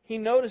morning, he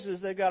notices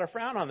they've got a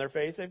frown on their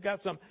face. They've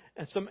got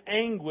some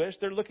anguish.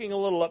 They're looking a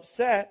little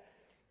upset.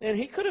 And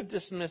he could have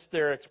dismissed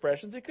their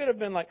expressions. He could have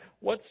been like,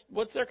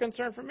 what's their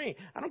concern for me?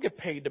 I don't get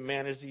paid to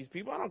manage these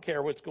people. I don't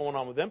care what's going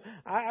on with them.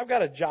 I've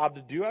got a job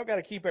to do. I've got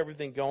to keep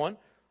everything going.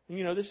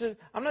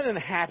 I'm not in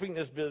the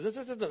happiness business.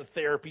 This isn't a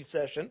therapy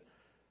session.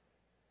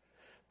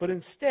 But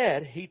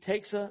instead, he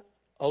takes a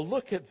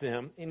look at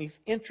them and he's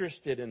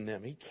interested in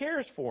them. He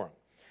cares for them.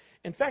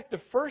 In fact, the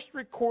first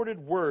recorded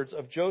words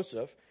of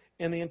Joseph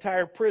in the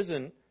entire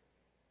prison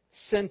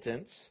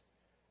sentence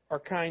are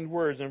kind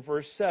words. In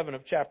verse 7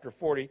 of chapter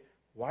 40,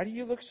 "Why do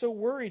you look so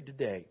worried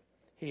today?"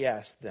 he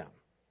asked them.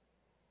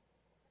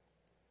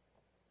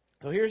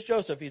 So here's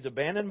Joseph. He's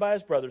abandoned by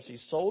his brothers.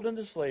 He's sold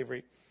into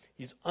slavery.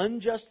 He's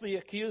unjustly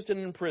accused and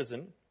in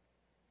prison.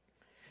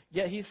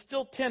 Yet he's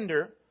still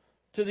tender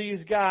to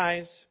these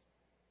guys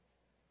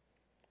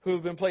who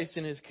have been placed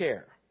in his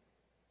care.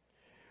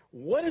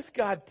 What is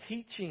God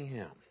teaching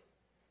him?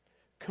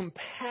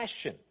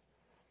 Compassion.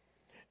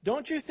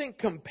 Don't you think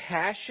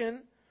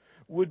compassion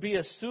would be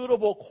a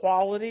suitable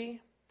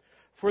quality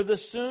for the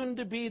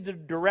soon-to-be the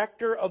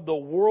director of the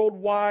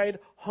worldwide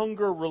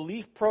hunger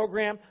relief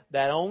program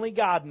that only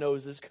God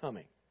knows is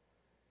coming?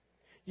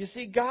 You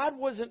see, God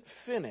wasn't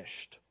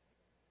finished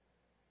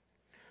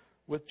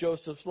with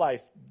Joseph's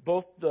life.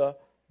 Both the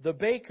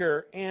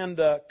baker and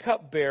the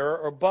cupbearer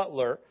or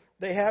butler,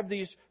 they have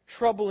these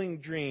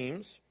troubling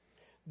dreams.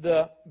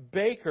 The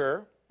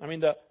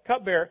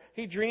cupbearer,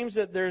 he dreams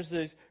that there's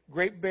these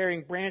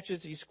grape-bearing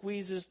branches. He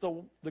squeezes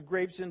the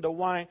grapes into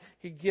wine.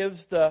 He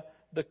gives the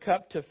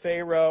cup to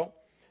Pharaoh.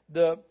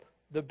 The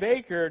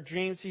baker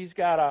dreams he's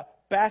got a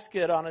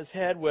basket on his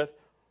head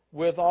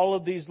with all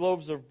of these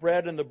loaves of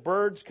bread, and the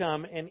birds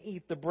come and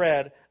eat the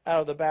bread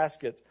out of the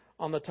basket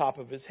on the top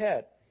of his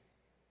head.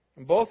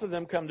 And both of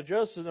them come to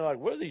Joseph and they're like,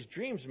 "What do these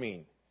dreams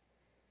mean?"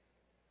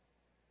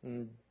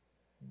 And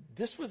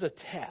this was a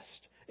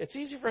test. It's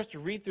easy for us to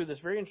read through this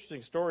very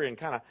interesting story and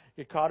kind of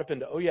get caught up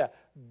into, oh yeah,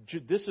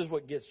 this is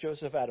what gets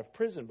Joseph out of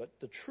prison. But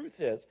the truth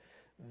is,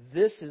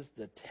 this is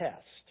the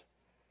test.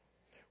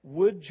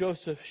 Would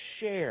Joseph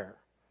share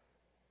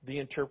the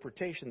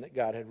interpretation that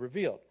God had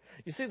revealed?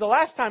 You see, the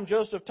last time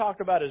Joseph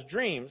talked about his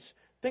dreams,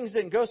 things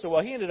didn't go so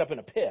well. He ended up in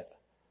a pit.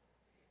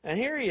 And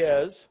here he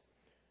is,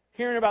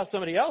 hearing about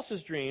somebody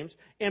else's dreams.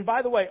 And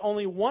by the way,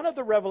 only one of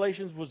the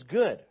revelations was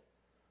good.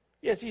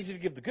 Yeah, it's easy to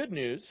give the good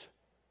news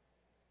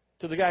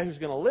to the guy who's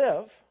going to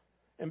live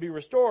and be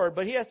restored,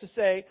 but he has to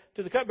say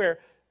to the cupbearer,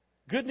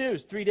 "Good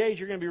news, 3 days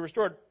you're going to be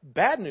restored.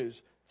 Bad news,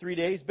 3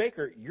 days,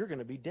 baker, you're going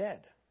to be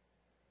dead.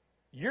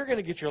 You're going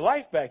to get your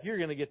life back. You're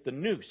going to get the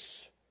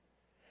noose."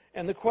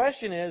 And the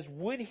question is,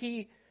 would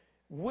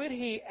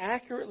he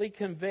accurately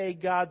convey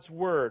God's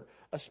word,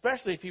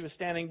 especially if he was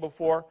standing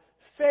before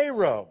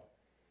Pharaoh,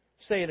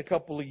 say in a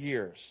couple of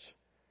years?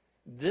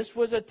 This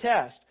was a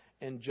test,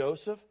 and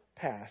Joseph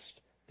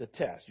passed the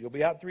test. You'll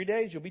be out 3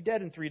 days, you'll be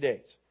dead in 3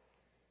 days.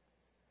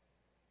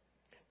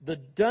 The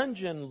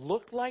dungeon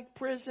looked like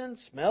prison,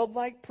 smelled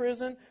like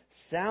prison,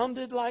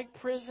 sounded like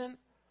prison.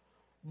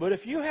 But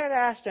if you had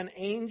asked an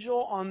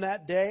angel on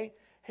that day,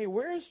 "Hey,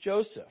 where is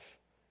Joseph?"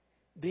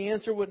 the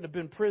answer wouldn't have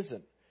been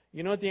prison.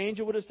 You know what the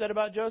angel would have said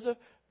about Joseph?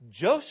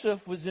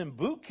 Joseph was in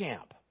boot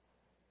camp.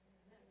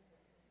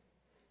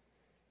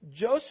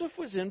 Joseph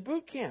was in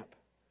boot camp.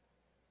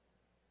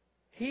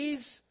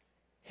 He's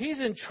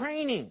in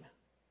training.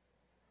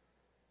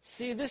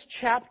 See, this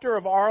chapter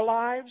of our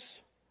lives,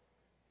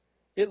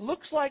 it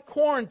looks like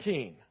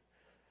quarantine.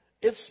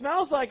 It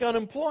smells like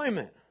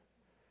unemployment.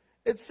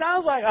 It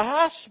sounds like a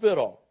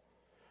hospital.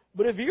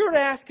 But if you were to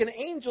ask an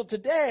angel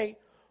today,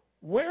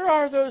 where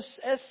are those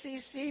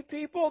SCC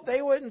people?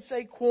 They wouldn't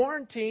say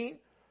quarantine,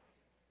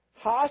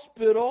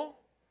 hospital,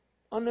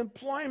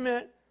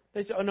 unemployment.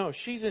 They say, "Oh no,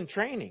 she's in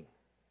training.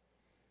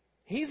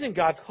 He's in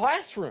God's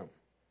classroom."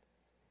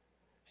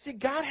 See,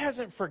 God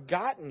hasn't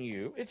forgotten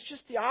you. It's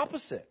just the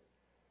opposite.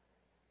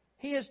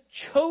 He has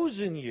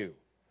chosen you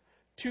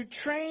to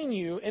train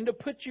you and to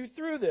put you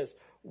through this.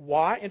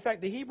 Why? In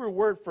fact, the Hebrew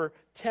word for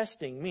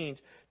testing means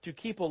to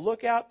keep a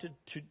lookout,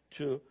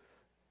 to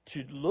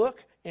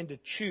look and to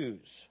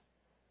choose.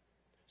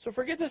 So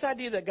forget this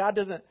idea that God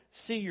doesn't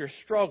see your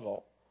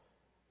struggle.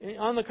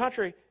 On the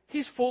contrary,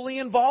 He's fully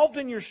involved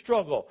in your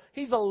struggle.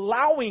 He's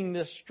allowing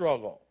this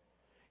struggle.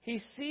 He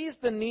sees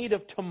the need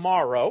of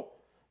tomorrow,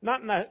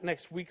 not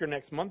next week or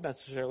next month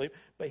necessarily,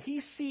 but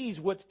He sees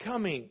what's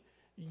coming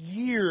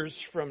years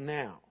from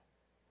now.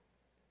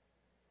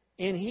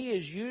 And He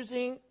is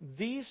using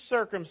these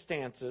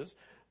circumstances,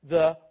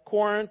 the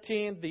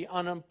quarantine, the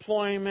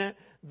unemployment,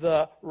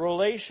 the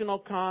relational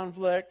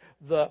conflict,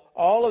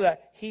 all of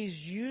that, He's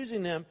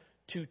using them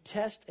to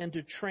test and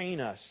to train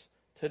us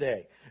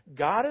today.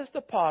 God is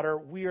the potter,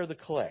 we are the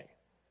clay.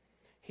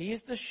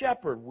 He's the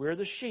shepherd, we're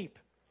the sheep.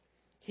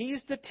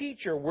 He's the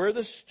teacher, we're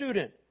the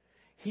student.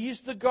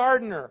 He's the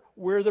gardener,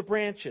 we're the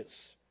branches.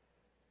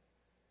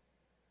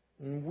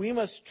 And we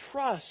must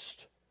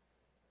trust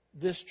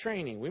this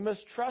training. We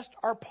must trust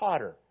our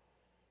potter,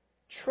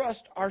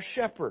 trust our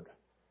shepherd,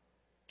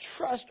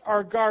 trust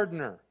our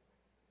gardener,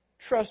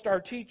 trust our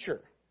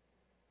teacher.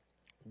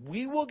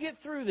 We will get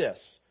through this.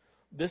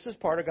 This is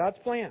part of God's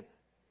plan.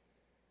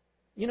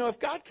 You know, if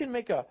God can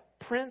make a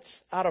prince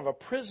out of a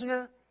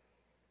prisoner,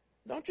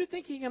 don't you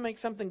think He can make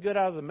something good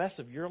out of the mess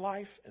of your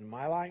life and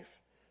my life?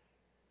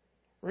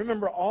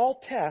 Remember,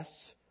 all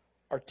tests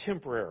are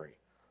temporary.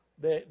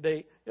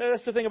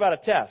 That's the thing about a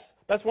test.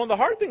 That's one of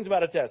the hard things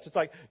about a test. It's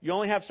like you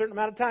only have a certain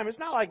amount of time. It's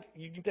not like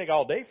you can take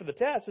all day for the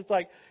test. It's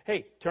like,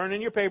 hey, turn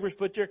in your papers,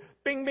 put your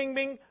bing, bing,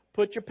 bing,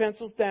 put your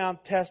pencils down,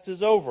 test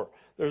is over.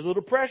 There's a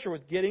little pressure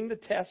with getting the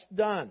test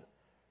done.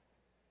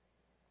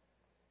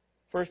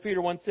 1 Peter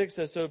 1:6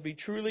 says, so be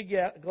truly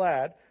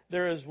glad.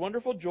 There is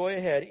wonderful joy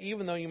ahead,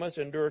 even though you must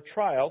endure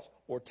trials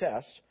or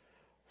tests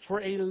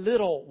for a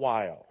little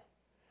while.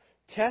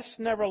 Tests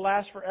never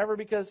last forever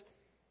because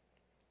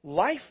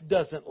life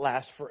doesn't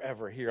last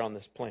forever here on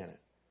this planet.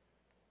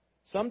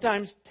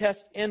 Sometimes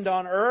tests end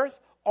on earth.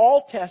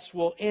 All tests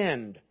will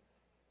end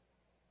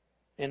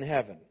in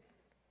heaven.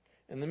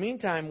 In the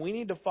meantime, we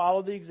need to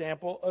follow the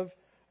example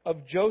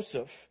of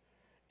Joseph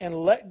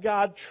and let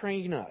God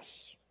train us.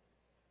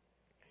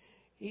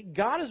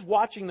 God is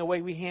watching the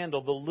way we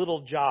handle the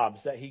little jobs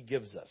that He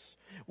gives us,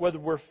 whether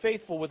we're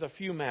faithful with a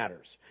few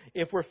matters.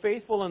 If we're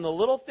faithful in the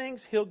little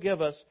things, He'll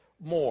give us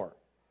more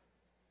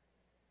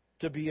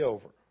to be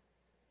over.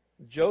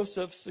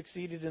 Joseph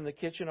succeeded in the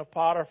kitchen of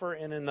Potiphar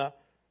and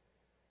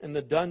in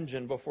the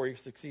dungeon before he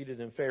succeeded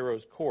in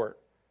Pharaoh's court.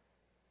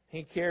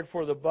 He cared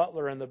for the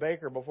butler and the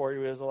baker before he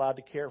was allowed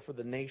to care for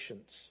the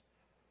nations.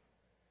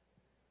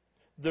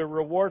 The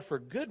reward for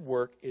good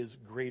work is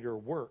greater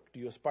work. Do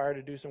you aspire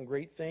to do some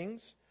great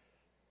things?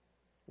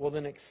 Well,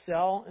 then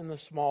excel in the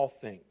small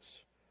things.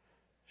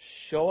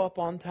 Show up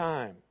on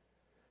time.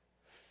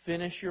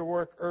 Finish your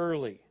work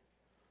early.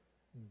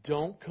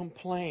 Don't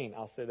complain.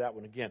 I'll say that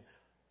one again.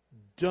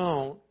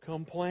 Don't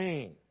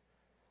complain.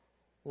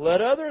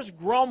 Let others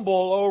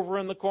grumble over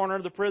in the corner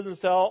of the prison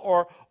cell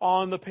or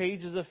on the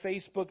pages of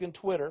Facebook and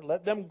Twitter.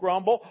 Let them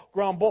grumble,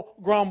 grumble,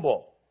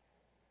 grumble.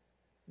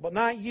 But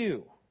not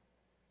you.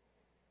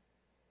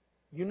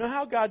 You know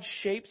how God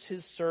shapes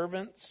His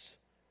servants?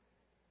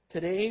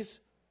 Today's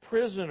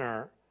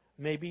prisoner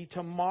may be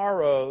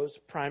tomorrow's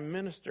prime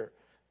minister.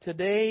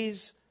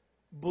 Today's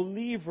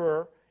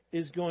believer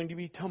is going to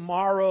be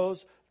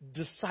tomorrow's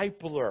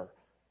discipler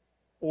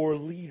or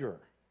leader.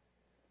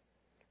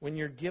 When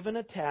you're given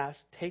a task,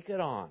 take it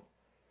on.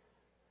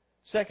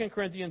 2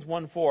 Corinthians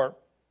 1:4,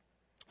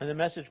 and the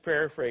Message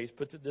paraphrase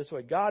puts it this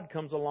way: God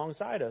comes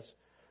alongside us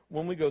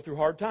when we go through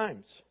hard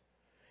times.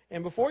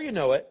 And before you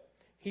know it,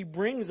 He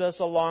brings us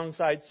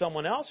alongside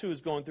someone else who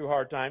is going through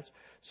hard times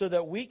so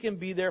that we can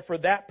be there for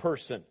that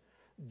person,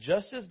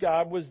 just as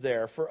God was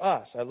there for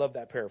us. I love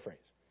that paraphrase.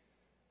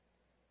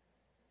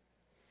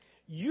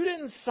 You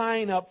didn't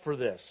sign up for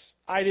this.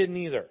 I didn't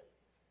either.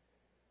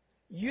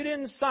 You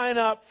didn't sign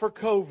up for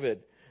COVID.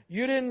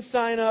 You didn't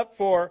sign up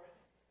for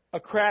a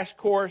crash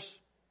course.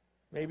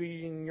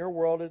 Maybe in your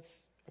world it's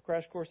a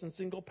crash course in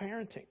single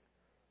parenting.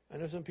 I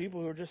know some people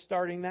who are just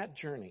starting that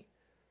journey.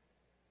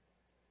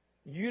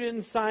 You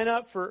didn't sign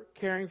up for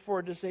caring for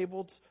a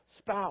disabled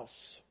spouse.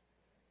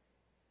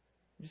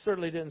 You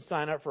certainly didn't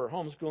sign up for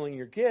homeschooling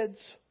your kids.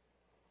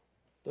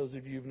 Those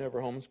of you who've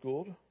never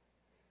homeschooled.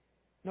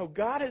 No,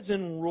 God has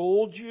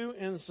enrolled you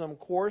in some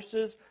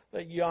courses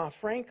that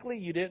frankly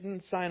you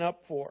didn't sign up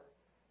for.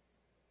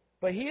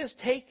 But He has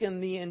taken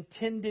the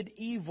intended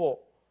evil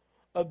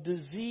of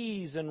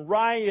disease and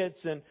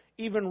riots and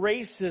even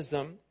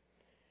racism,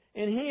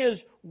 and He is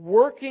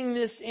working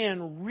this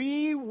in,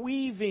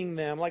 reweaving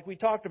them, like we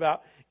talked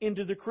about,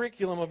 into the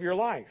curriculum of your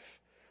life.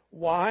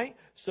 Why?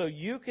 So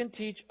you can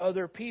teach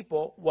other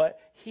people what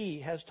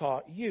He has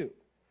taught you.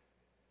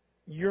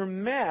 Your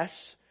mess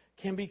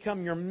can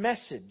become your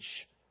message.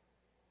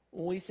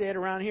 When we say it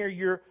around here,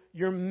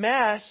 your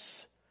mess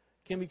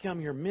can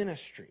become your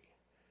ministry.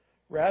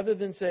 Rather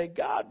than say,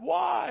 God,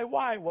 why?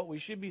 Why? What we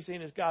should be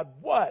saying is, God,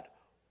 what?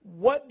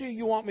 What do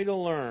you want me to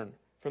learn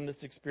from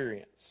this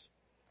experience?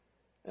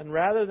 And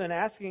rather than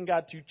asking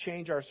God to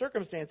change our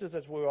circumstances,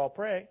 that's what we all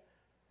pray,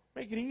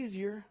 make it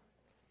easier.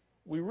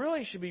 We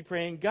really should be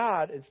praying,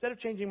 God, instead of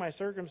changing my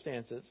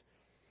circumstances,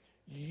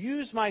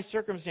 use my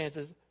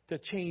circumstances to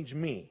change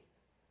me,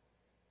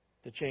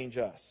 to change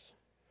us.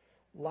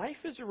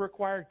 Life is a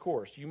required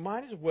course. You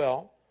might as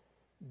well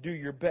do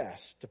your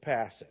best to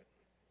pass it.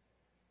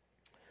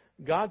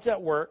 God's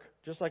at work,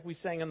 just like we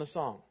sang in the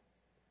song.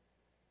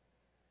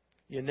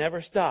 You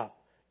never stop.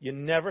 You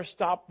never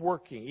stop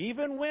working.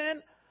 Even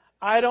when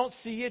I don't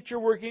see it, you're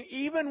working.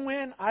 Even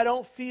when I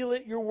don't feel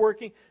it, you're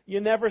working.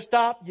 You never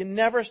stop. You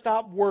never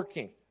stop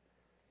working.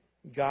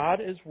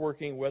 God is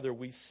working whether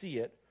we see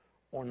it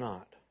or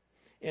not.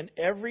 And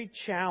every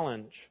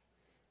challenge,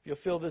 if you'll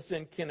fill this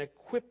in, can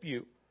equip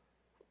you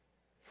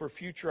for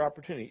future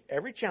opportunity.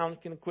 Every challenge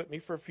can equip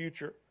me for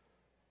future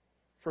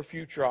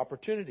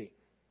opportunity.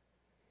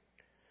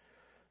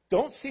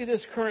 Don't see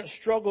this current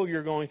struggle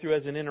you're going through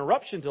as an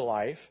interruption to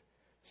life.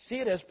 See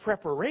it as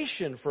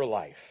preparation for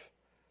life.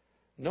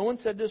 No one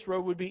said this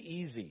road would be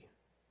easy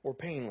or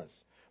painless,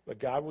 but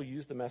God will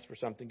use the mess for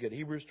something good.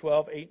 Hebrews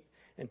 12:8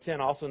 and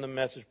 10, also in the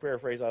Message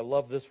paraphrase. I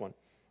love this one.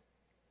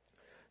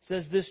 It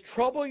says, this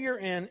trouble you're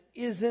in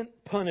isn't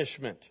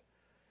punishment.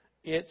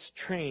 It's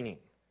training.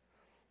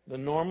 The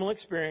normal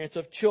experience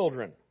of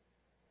children.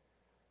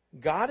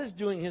 God is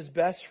doing His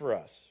best for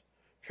us,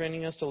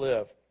 training us to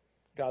live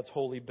God's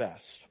holy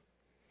best.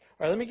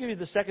 right, let me give you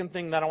the second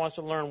thing that I want us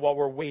to learn while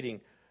we're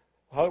waiting.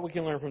 How we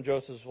can learn from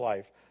Joseph's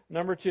life.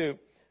 Number 2,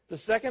 the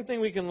second thing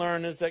we can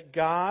learn is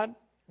that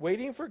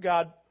waiting for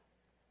God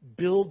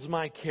builds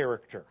my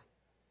character.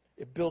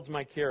 It builds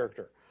my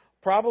character.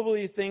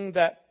 Probably the thing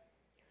that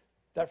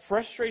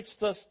frustrates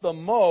us the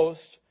most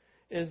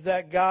is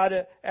that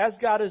as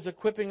God is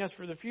equipping us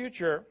for the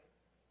future,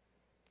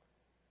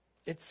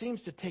 it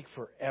seems to take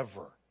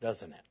forever,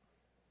 doesn't it?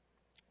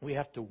 We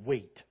have to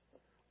wait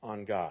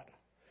on God.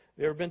 Have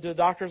you ever been to a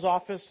doctor's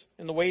office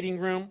in the waiting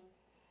room?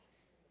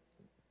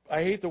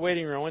 I hate the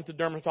waiting room. I went to the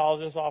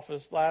dermatologist's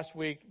office last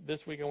week.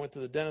 This week I went to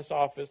the dentist's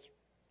office.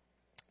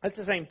 It's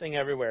the same thing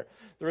everywhere.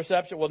 The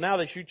reception, well, now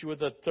they shoot you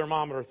with a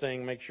thermometer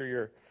thing, make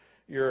sure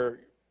you're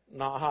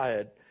not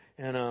high.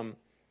 And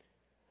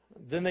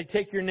then they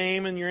take your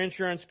name and your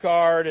insurance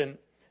card, and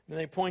then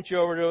they point you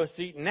over to a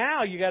seat.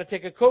 Now you got to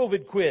take a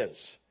COVID quiz.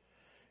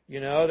 You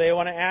know, they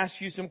want to ask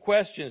you some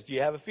questions. Do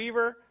you have a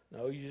fever?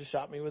 No, you just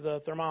shot me with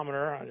a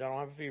thermometer. I don't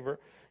have a fever.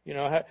 You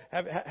know,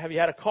 have you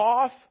had a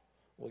cough?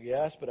 Well,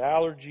 yes, but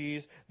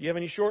allergies. Do you have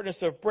any shortness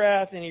of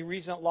breath? Any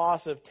recent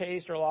loss of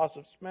taste or loss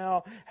of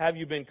smell? Have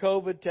you been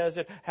COVID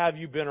tested? Have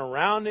you been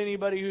around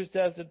anybody who's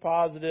tested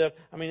positive?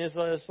 I mean, it's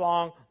this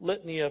long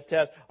litany of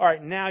tests. All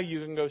right, now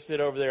you can go sit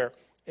over there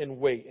and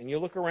wait. And you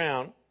look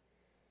around,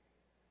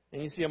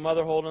 and you see a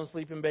mother holding a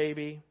sleeping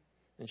baby,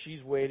 and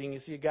she's waiting.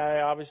 You see a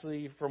guy,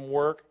 obviously, from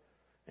work,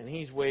 and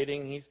he's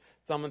waiting. He's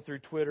thumbing through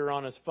Twitter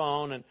on his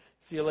phone, and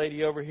see a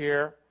lady over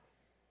here,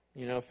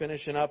 you know,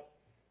 finishing up,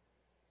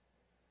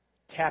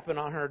 tapping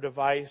on her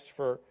device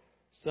for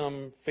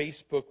some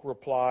Facebook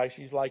reply.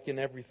 She's liking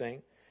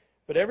everything.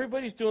 But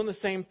everybody's doing the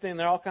same thing.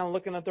 They're all kind of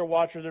looking at their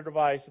watch or their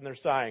device, and they're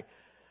sighing.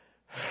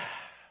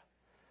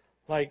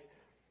 Like,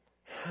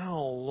 how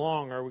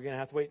long are we going to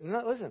have to wait?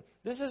 No, listen,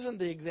 this isn't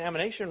the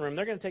examination room.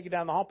 They're going to take you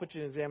down the hall, put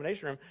you in the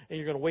examination room, and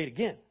you're going to wait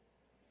again.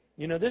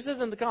 You know, this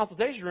isn't the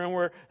consultation room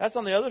where that's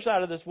on the other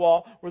side of this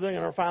wall where they're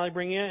going to finally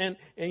bring you in,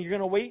 and you're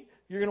going to wait.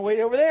 You're going to wait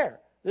over there.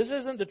 This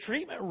isn't the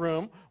treatment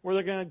room where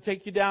they're going to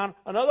take you down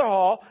another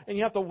hall and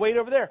you have to wait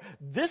over there.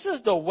 This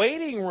is the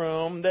waiting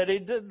room that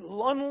it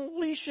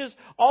unleashes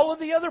all of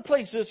the other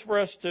places for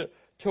us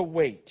to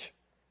wait.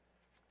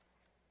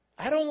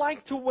 I don't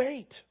like to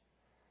wait.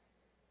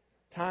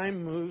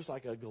 Time moves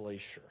like a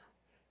glacier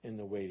in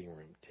the waiting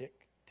room. Tick,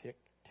 tick,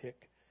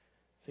 tick.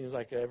 Seems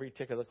like every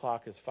tick of the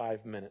clock is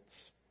 5 minutes.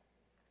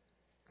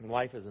 And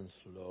life is in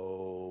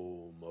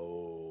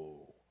slow-mo.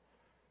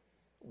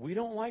 We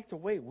don't like to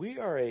wait. We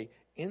are a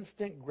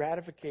instant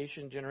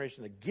gratification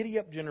generation, the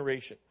giddy-up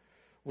generation.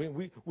 We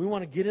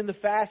want to get in the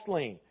fast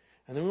lane.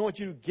 And then we want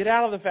you to get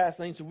out of the fast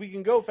lane so we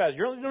can go fast.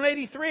 You're only doing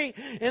 83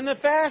 in the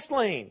fast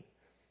lane.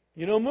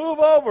 You know, move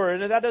over.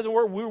 And if that doesn't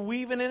work, we're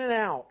weaving in and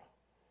out.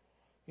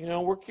 You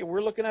know,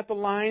 we're looking at the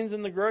lines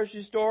in the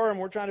grocery store, and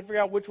we're trying to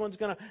figure out which one's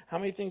going to, how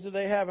many things do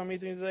they have? How many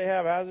things do they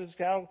have?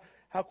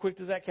 How quick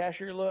does that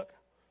cashier look?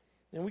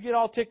 And we get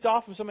all ticked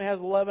off if somebody has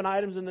 11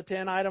 items in the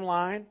 10-item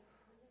line,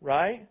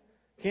 right?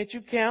 Can't you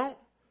count?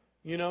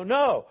 You know,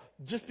 no.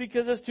 Just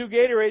because it's 2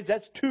 Gatorades,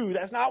 that's 2.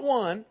 That's not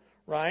 1,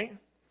 right?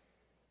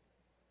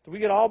 So we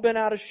get all bent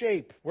out of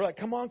shape. We're like,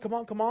 come on, come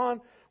on, come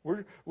on.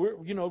 We're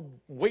you know,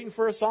 waiting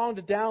for a song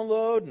to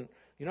download, and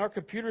you know, our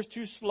computer's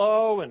too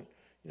slow, and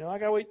you know, I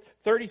gotta wait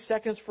 30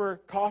 seconds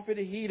for coffee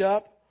to heat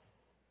up.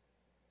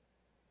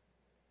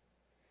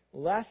 The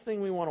last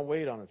thing we want to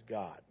wait on is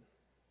God.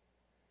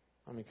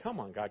 I mean, come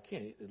on, God,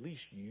 can't at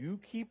least you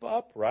keep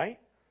up, right?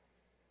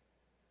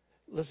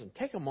 Listen,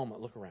 take a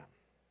moment, look around.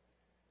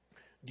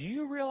 Do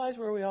you realize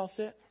where we all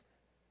sit?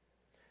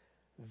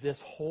 This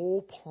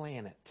whole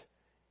planet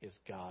is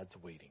God's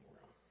waiting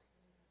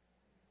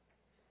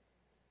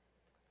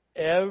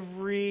room.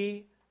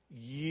 Every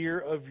year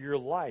of your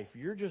life,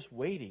 you're just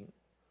waiting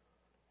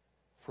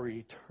for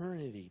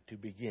eternity to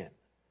begin.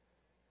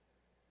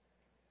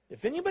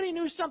 If anybody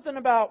knew something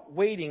about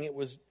waiting, it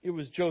was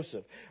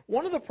Joseph.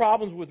 One of the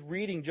problems with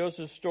reading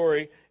Joseph's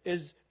story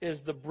is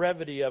the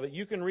brevity of it.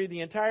 You can read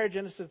the entire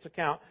Genesis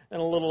account in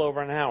a little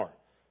over an hour.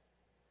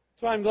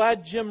 So I'm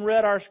glad Jim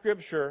read our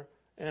scripture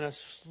in a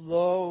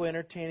slow,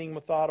 entertaining,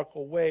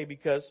 methodical way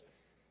because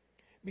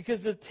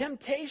the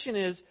temptation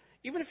is,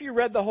 even if you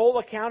read the whole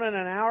account in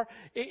an hour,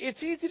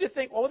 it's easy to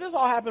think, well, this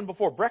all happened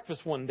before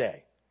breakfast one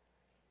day.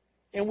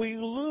 And we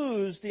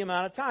lose the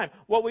amount of time.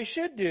 What we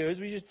should do is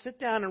we should sit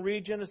down and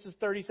read Genesis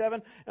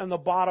 37 on the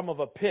bottom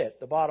of a pit,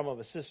 the bottom of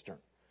a cistern.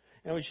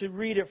 And we should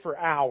read it for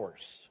hours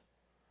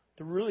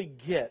to really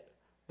get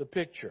the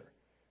picture.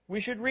 We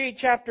should read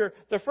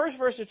the first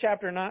verse of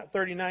chapter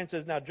 39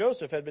 says, now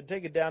Joseph had been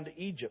taken down to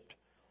Egypt.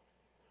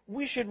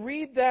 We should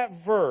read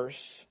that verse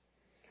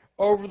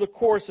over the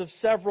course of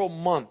several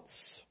months,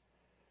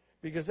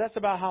 because that's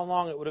about how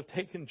long it would have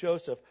taken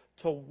Joseph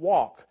to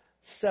walk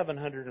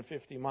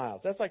 750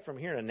 miles. That's like from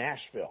here to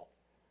Nashville.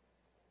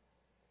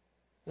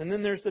 And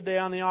then there's the day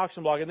on the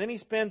auction block. And then he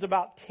spends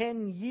about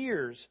 10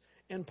 years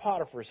in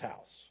Potiphar's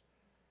house,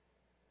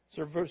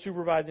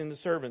 supervising the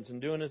servants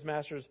and doing his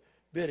master's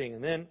bidding.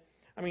 And then,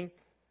 I mean,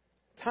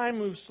 time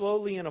moves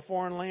slowly in a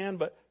foreign land,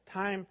 but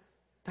time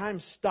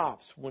Time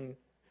stops when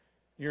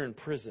you're in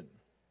prison.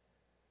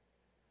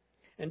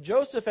 And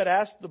Joseph had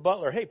asked the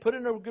butler, hey, put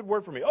in a good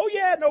word for me. Oh,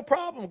 yeah, no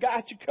problem.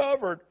 Got you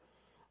covered.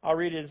 I'll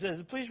read it. It says,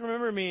 please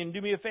remember me and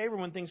do me a favor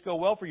when things go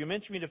well for you.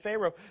 Mention me to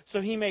Pharaoh so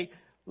he may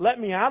let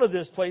me out of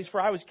this place, for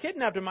I was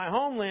kidnapped in my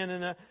homeland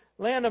in the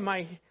land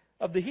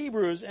of the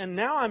Hebrews, and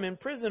now I'm in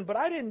prison, but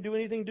I didn't do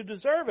anything to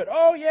deserve it.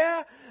 Oh,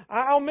 yeah,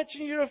 I'll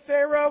mention you to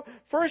Pharaoh.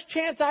 First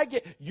chance I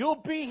get,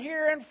 you'll be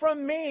hearing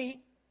from me.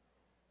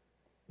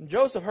 And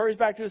Joseph hurries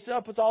back to his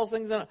cell, puts all those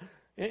things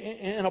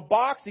in a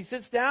box. He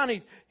sits down.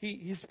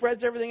 He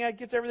spreads everything out,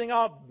 gets everything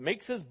out,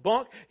 makes his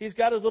bunk. He's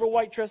got his little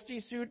white trustee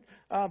suit,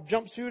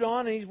 jumpsuit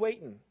on, and he's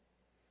waiting.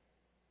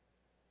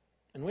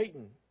 And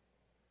waiting.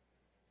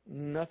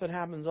 Nothing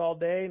happens all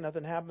day.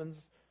 Nothing happens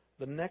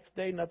the next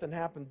day. Nothing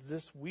happens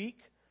this week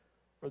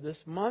or this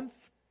month.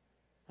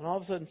 And all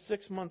of a sudden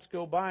 6 months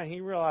go by and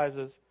he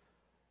realizes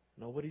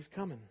nobody's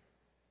coming.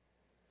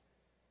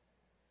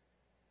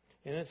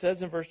 And it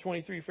says in verse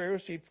 23,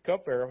 Pharaoh's chief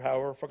cupbearer,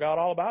 however, forgot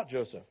all about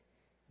Joseph,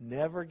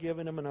 never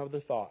giving him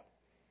another thought.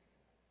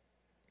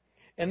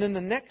 And then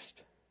the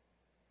next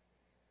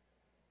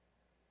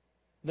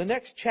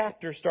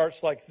chapter starts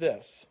like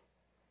this.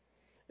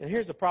 And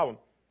here's the problem.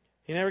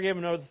 He never gave him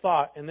another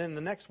thought. And then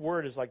the next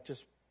word is like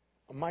just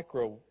a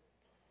micrometer.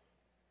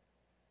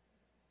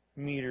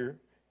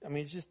 I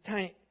mean, it's just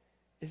tiny.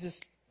 It's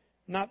just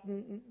not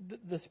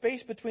the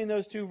space between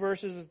those two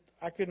verses.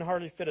 I couldn't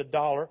hardly fit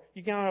 $1.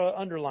 You can have an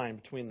underline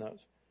between those.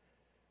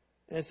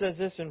 And it says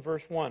this in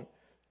verse 1.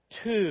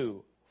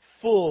 2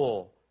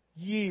 full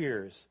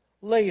years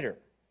later,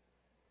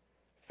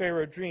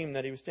 Pharaoh dreamed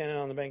that he was standing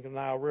on the bank of the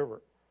Nile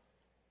River.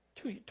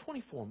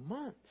 24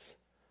 months.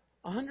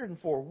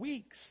 104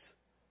 weeks.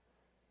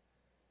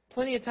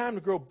 Plenty of time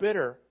to grow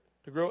bitter,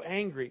 to grow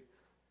angry,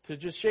 to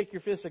just shake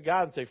your fist at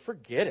God and say,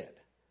 forget it.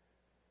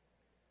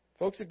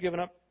 Folks have given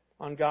up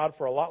on God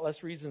for a lot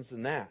less reasons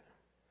than that.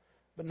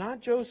 But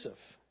not Joseph.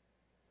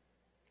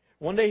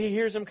 One day he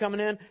hears him coming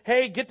in.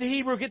 Hey, get the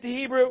Hebrew, get the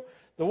Hebrew.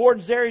 The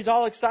warden's there. He's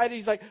all excited.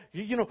 He's like,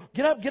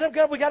 get up.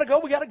 We got to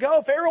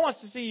go. Pharaoh wants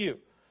to see you.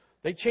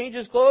 They change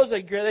his clothes.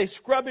 They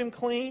scrub him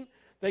clean.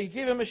 They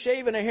give him a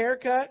shave and a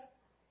haircut.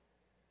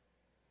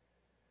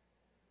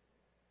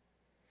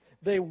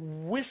 They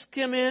whisk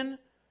him in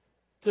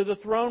to the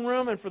throne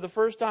room, and for the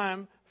first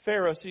time,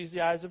 Pharaoh sees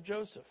the eyes of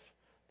Joseph,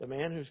 the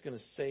man who's going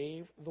to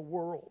save the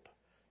world.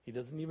 He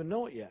doesn't even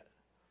know it yet.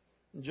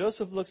 And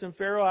Joseph looks in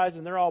Pharaoh's eyes,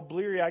 and they're all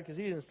bleary-eyed because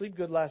he didn't sleep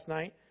good last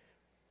night.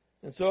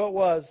 And so it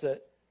was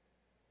that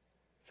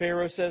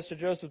Pharaoh says to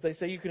Joseph, they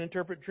say you can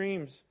interpret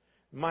dreams.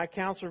 My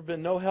counselor has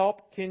been no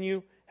help. Can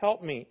you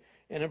help me?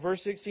 And in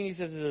verse 16 he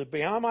says, it is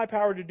beyond my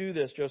power to do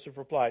this, Joseph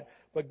replied.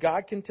 But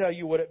God can tell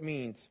you what it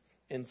means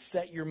and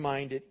set your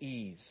mind at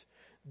ease.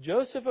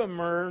 Joseph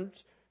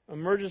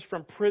emerges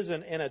from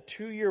prison in a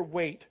 2-year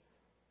wait,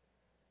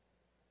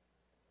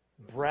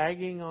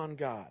 bragging on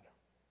God.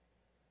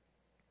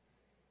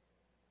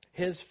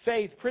 His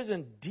faith,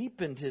 prison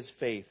deepened his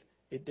faith.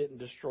 It didn't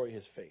destroy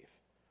his faith.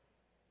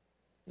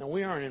 Now,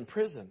 we aren't in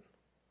prison.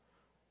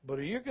 But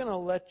are you going to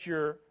let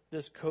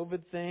this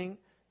COVID thing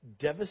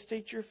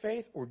devastate your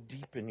faith or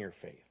deepen your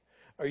faith?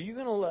 Are you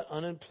going to let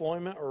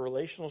unemployment or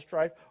relational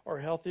strife or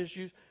health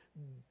issues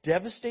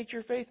devastate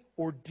your faith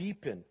or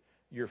deepen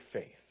your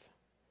faith?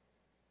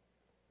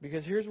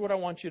 Because here's what I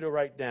want you to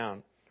write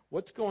down.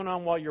 What's going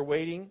on while you're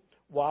waiting?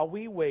 While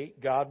we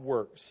wait, God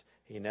works.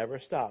 He never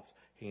stops.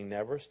 He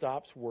never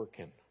stops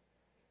working.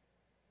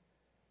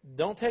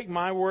 Don't take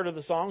my word or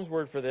the song's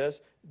word for this.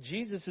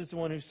 Jesus is the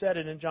one who said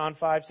it in John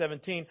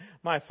 5:17.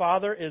 My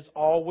Father is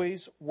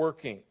always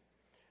working.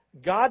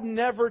 God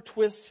never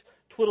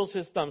twiddles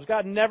his thumbs.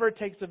 God never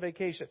takes a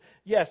vacation.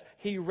 Yes,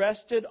 he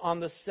rested on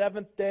the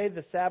 7th day,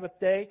 the Sabbath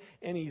day,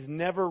 and he's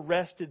never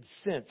rested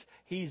since.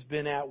 He's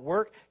been at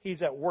work.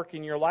 He's at work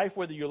in your life,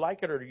 whether you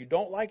like it or you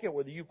don't like it,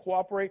 whether you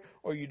cooperate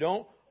or you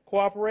don't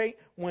cooperate.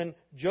 When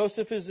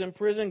Joseph is in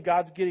prison,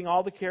 God's getting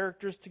all the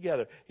characters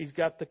together. He's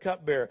got the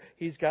cupbearer.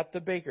 He's got the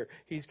baker.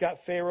 He's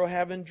got Pharaoh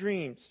having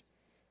dreams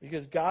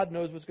because God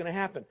knows what's going to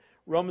happen.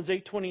 Romans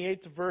 8:28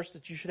 is a verse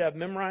that you should have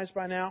memorized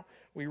by now.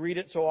 We read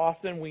it so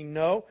often. We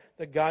know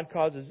that God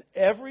causes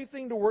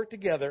everything to work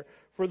together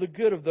for the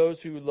good of those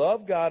who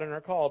love God and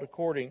are called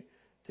according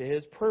to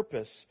His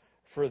purpose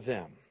for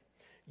them.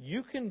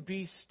 You can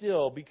be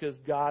still because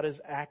God is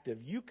active.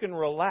 You can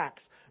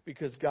relax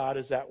because God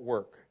is at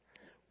work.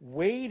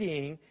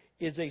 Waiting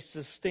is a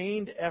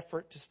sustained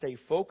effort to stay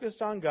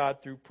focused on God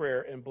through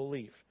prayer and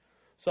belief.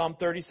 Psalm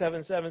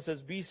 37:7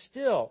 says, "Be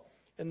still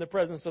in the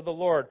presence of the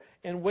Lord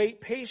and wait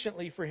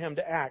patiently for Him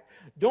to act."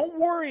 Don't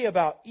worry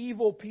about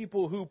evil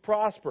people who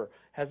prosper.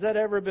 Has that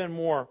ever been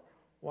more?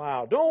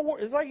 Wow. Don't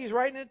worry. It's like He's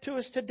writing it to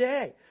us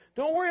today.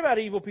 Don't worry about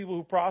evil people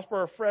who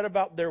prosper or fret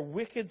about their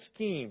wicked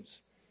schemes.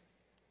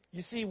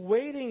 You see,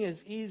 waiting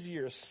is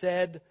easier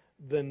said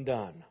than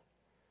done.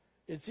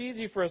 It's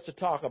easy for us to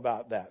talk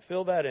about that.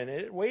 Fill that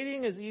in.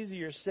 Waiting is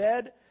easier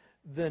said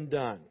than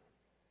done.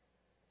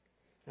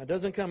 Now, it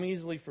doesn't come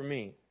easily for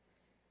me.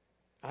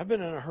 I've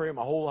been in a hurry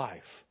my whole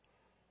life.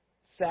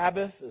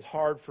 Sabbath is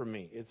hard for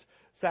me.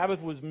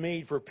 Sabbath was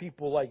made for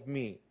people like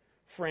me,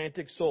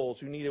 frantic souls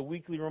who need a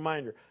weekly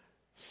reminder.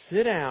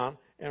 Sit down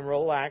and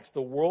relax.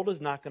 The world is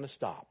not going to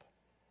stop.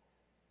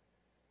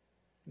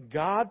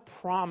 God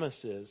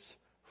promises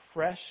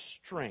fresh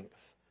strength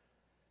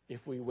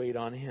if we wait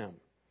on Him.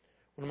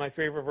 One of my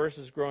favorite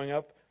verses growing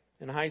up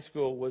in high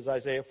school was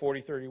Isaiah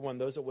 40:31.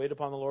 Those that wait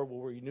upon the Lord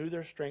will renew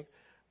their strength.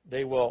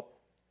 They will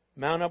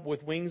mount up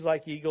with wings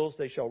like eagles.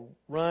 They shall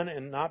run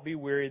and not be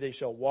weary. They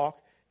shall walk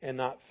and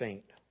not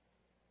faint.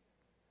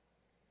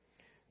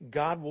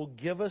 God will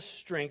give us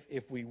strength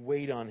if we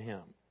wait on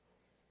Him.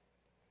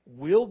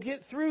 We'll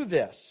get through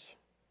this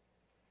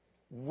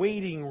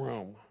waiting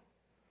room,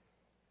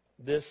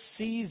 this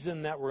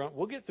season that we're in.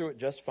 We'll get through it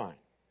just fine.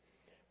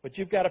 But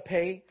you've got to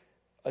pay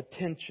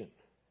attention.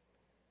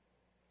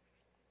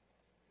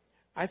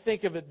 I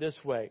think of it this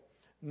way.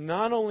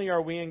 Not only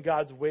are we in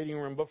God's waiting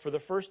room, but for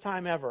the first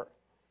time ever,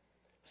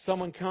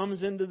 someone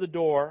comes into the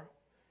door,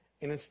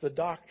 and it's the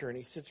doctor, and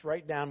he sits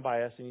right down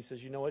by us, and he says,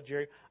 you know what,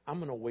 Jerry, I'm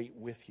going to wait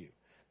with you.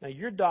 Now,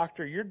 your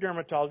doctor, your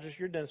dermatologist,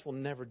 your dentist will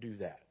never do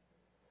that.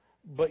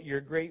 But your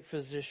great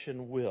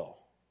physician will.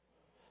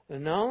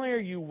 And not only are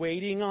you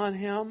waiting on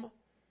Him,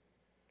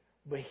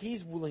 but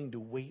He's willing to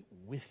wait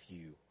with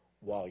you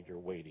while you're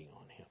waiting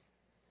on Him.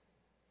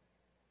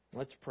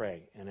 Let's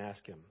pray and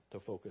ask Him to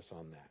focus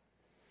on that.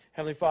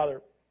 Heavenly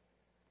Father,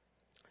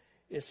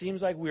 it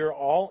seems like we are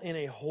all in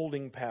a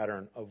holding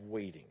pattern of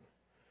waiting.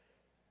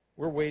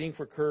 We're waiting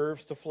for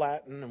curves to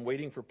flatten and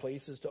waiting for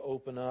places to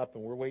open up,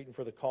 and we're waiting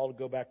for the call to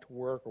go back to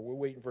work, or we're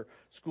waiting for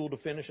school to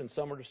finish and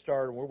summer to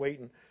start, and we're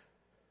waiting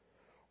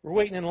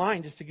in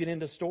line just to get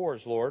into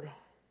stores, Lord.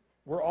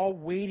 We're all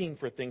waiting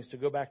for things to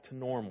go back to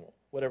normal,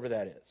 whatever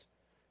that is.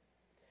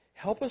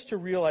 Help us to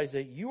realize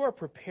that You are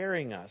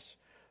preparing us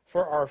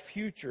for our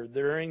future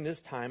during this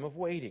time of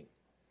waiting.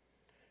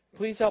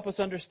 Please help us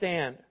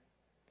understand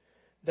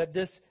that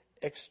this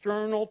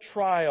external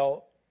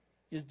trial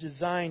is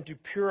designed to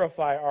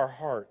purify our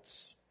hearts.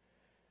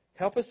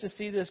 Help us to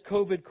see this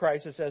COVID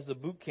crisis as the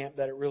boot camp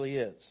that it really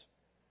is.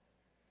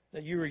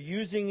 That You are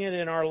using it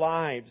in our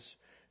lives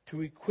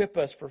to equip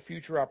us for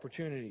future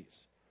opportunities.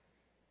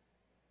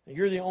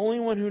 You're the only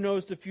one who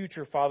knows the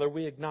future, Father.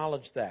 We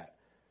acknowledge that.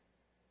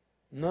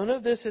 None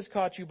of this has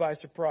caught You by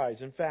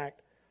surprise. In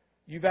fact,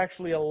 You've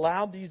actually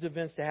allowed these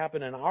events to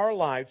happen in our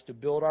lives to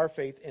build our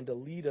faith and to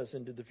lead us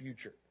into the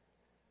future.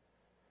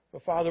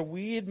 But Father,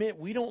 we admit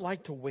we don't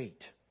like to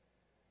wait.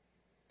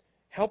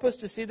 Help us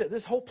to see that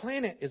this whole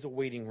planet is a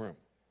waiting room.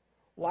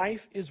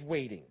 Life is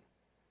waiting.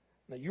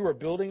 That You are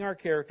building our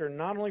character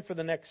not only for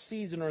the next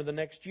season or the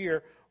next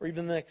year or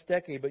even the next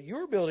decade, but You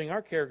are building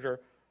our character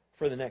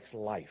for the next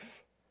life,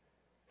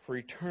 for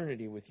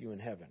eternity with You in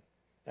heaven.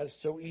 That is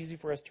so easy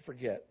for us to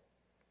forget.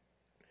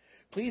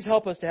 Please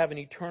help us to have an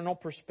eternal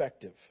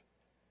perspective.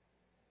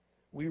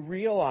 We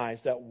realize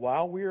that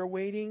while we are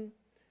waiting,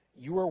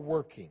 You are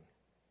working,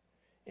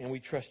 and we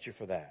trust You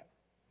for that.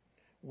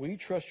 We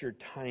trust Your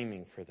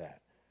timing for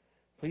that.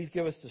 Please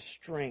give us the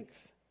strength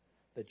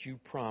that You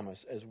promise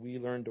as we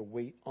learn to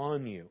wait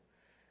on You,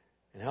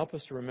 and help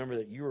us to remember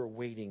that You are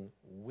waiting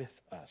with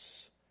us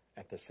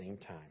at the same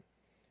time.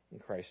 In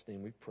Christ's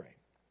name we pray.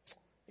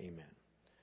 Amen.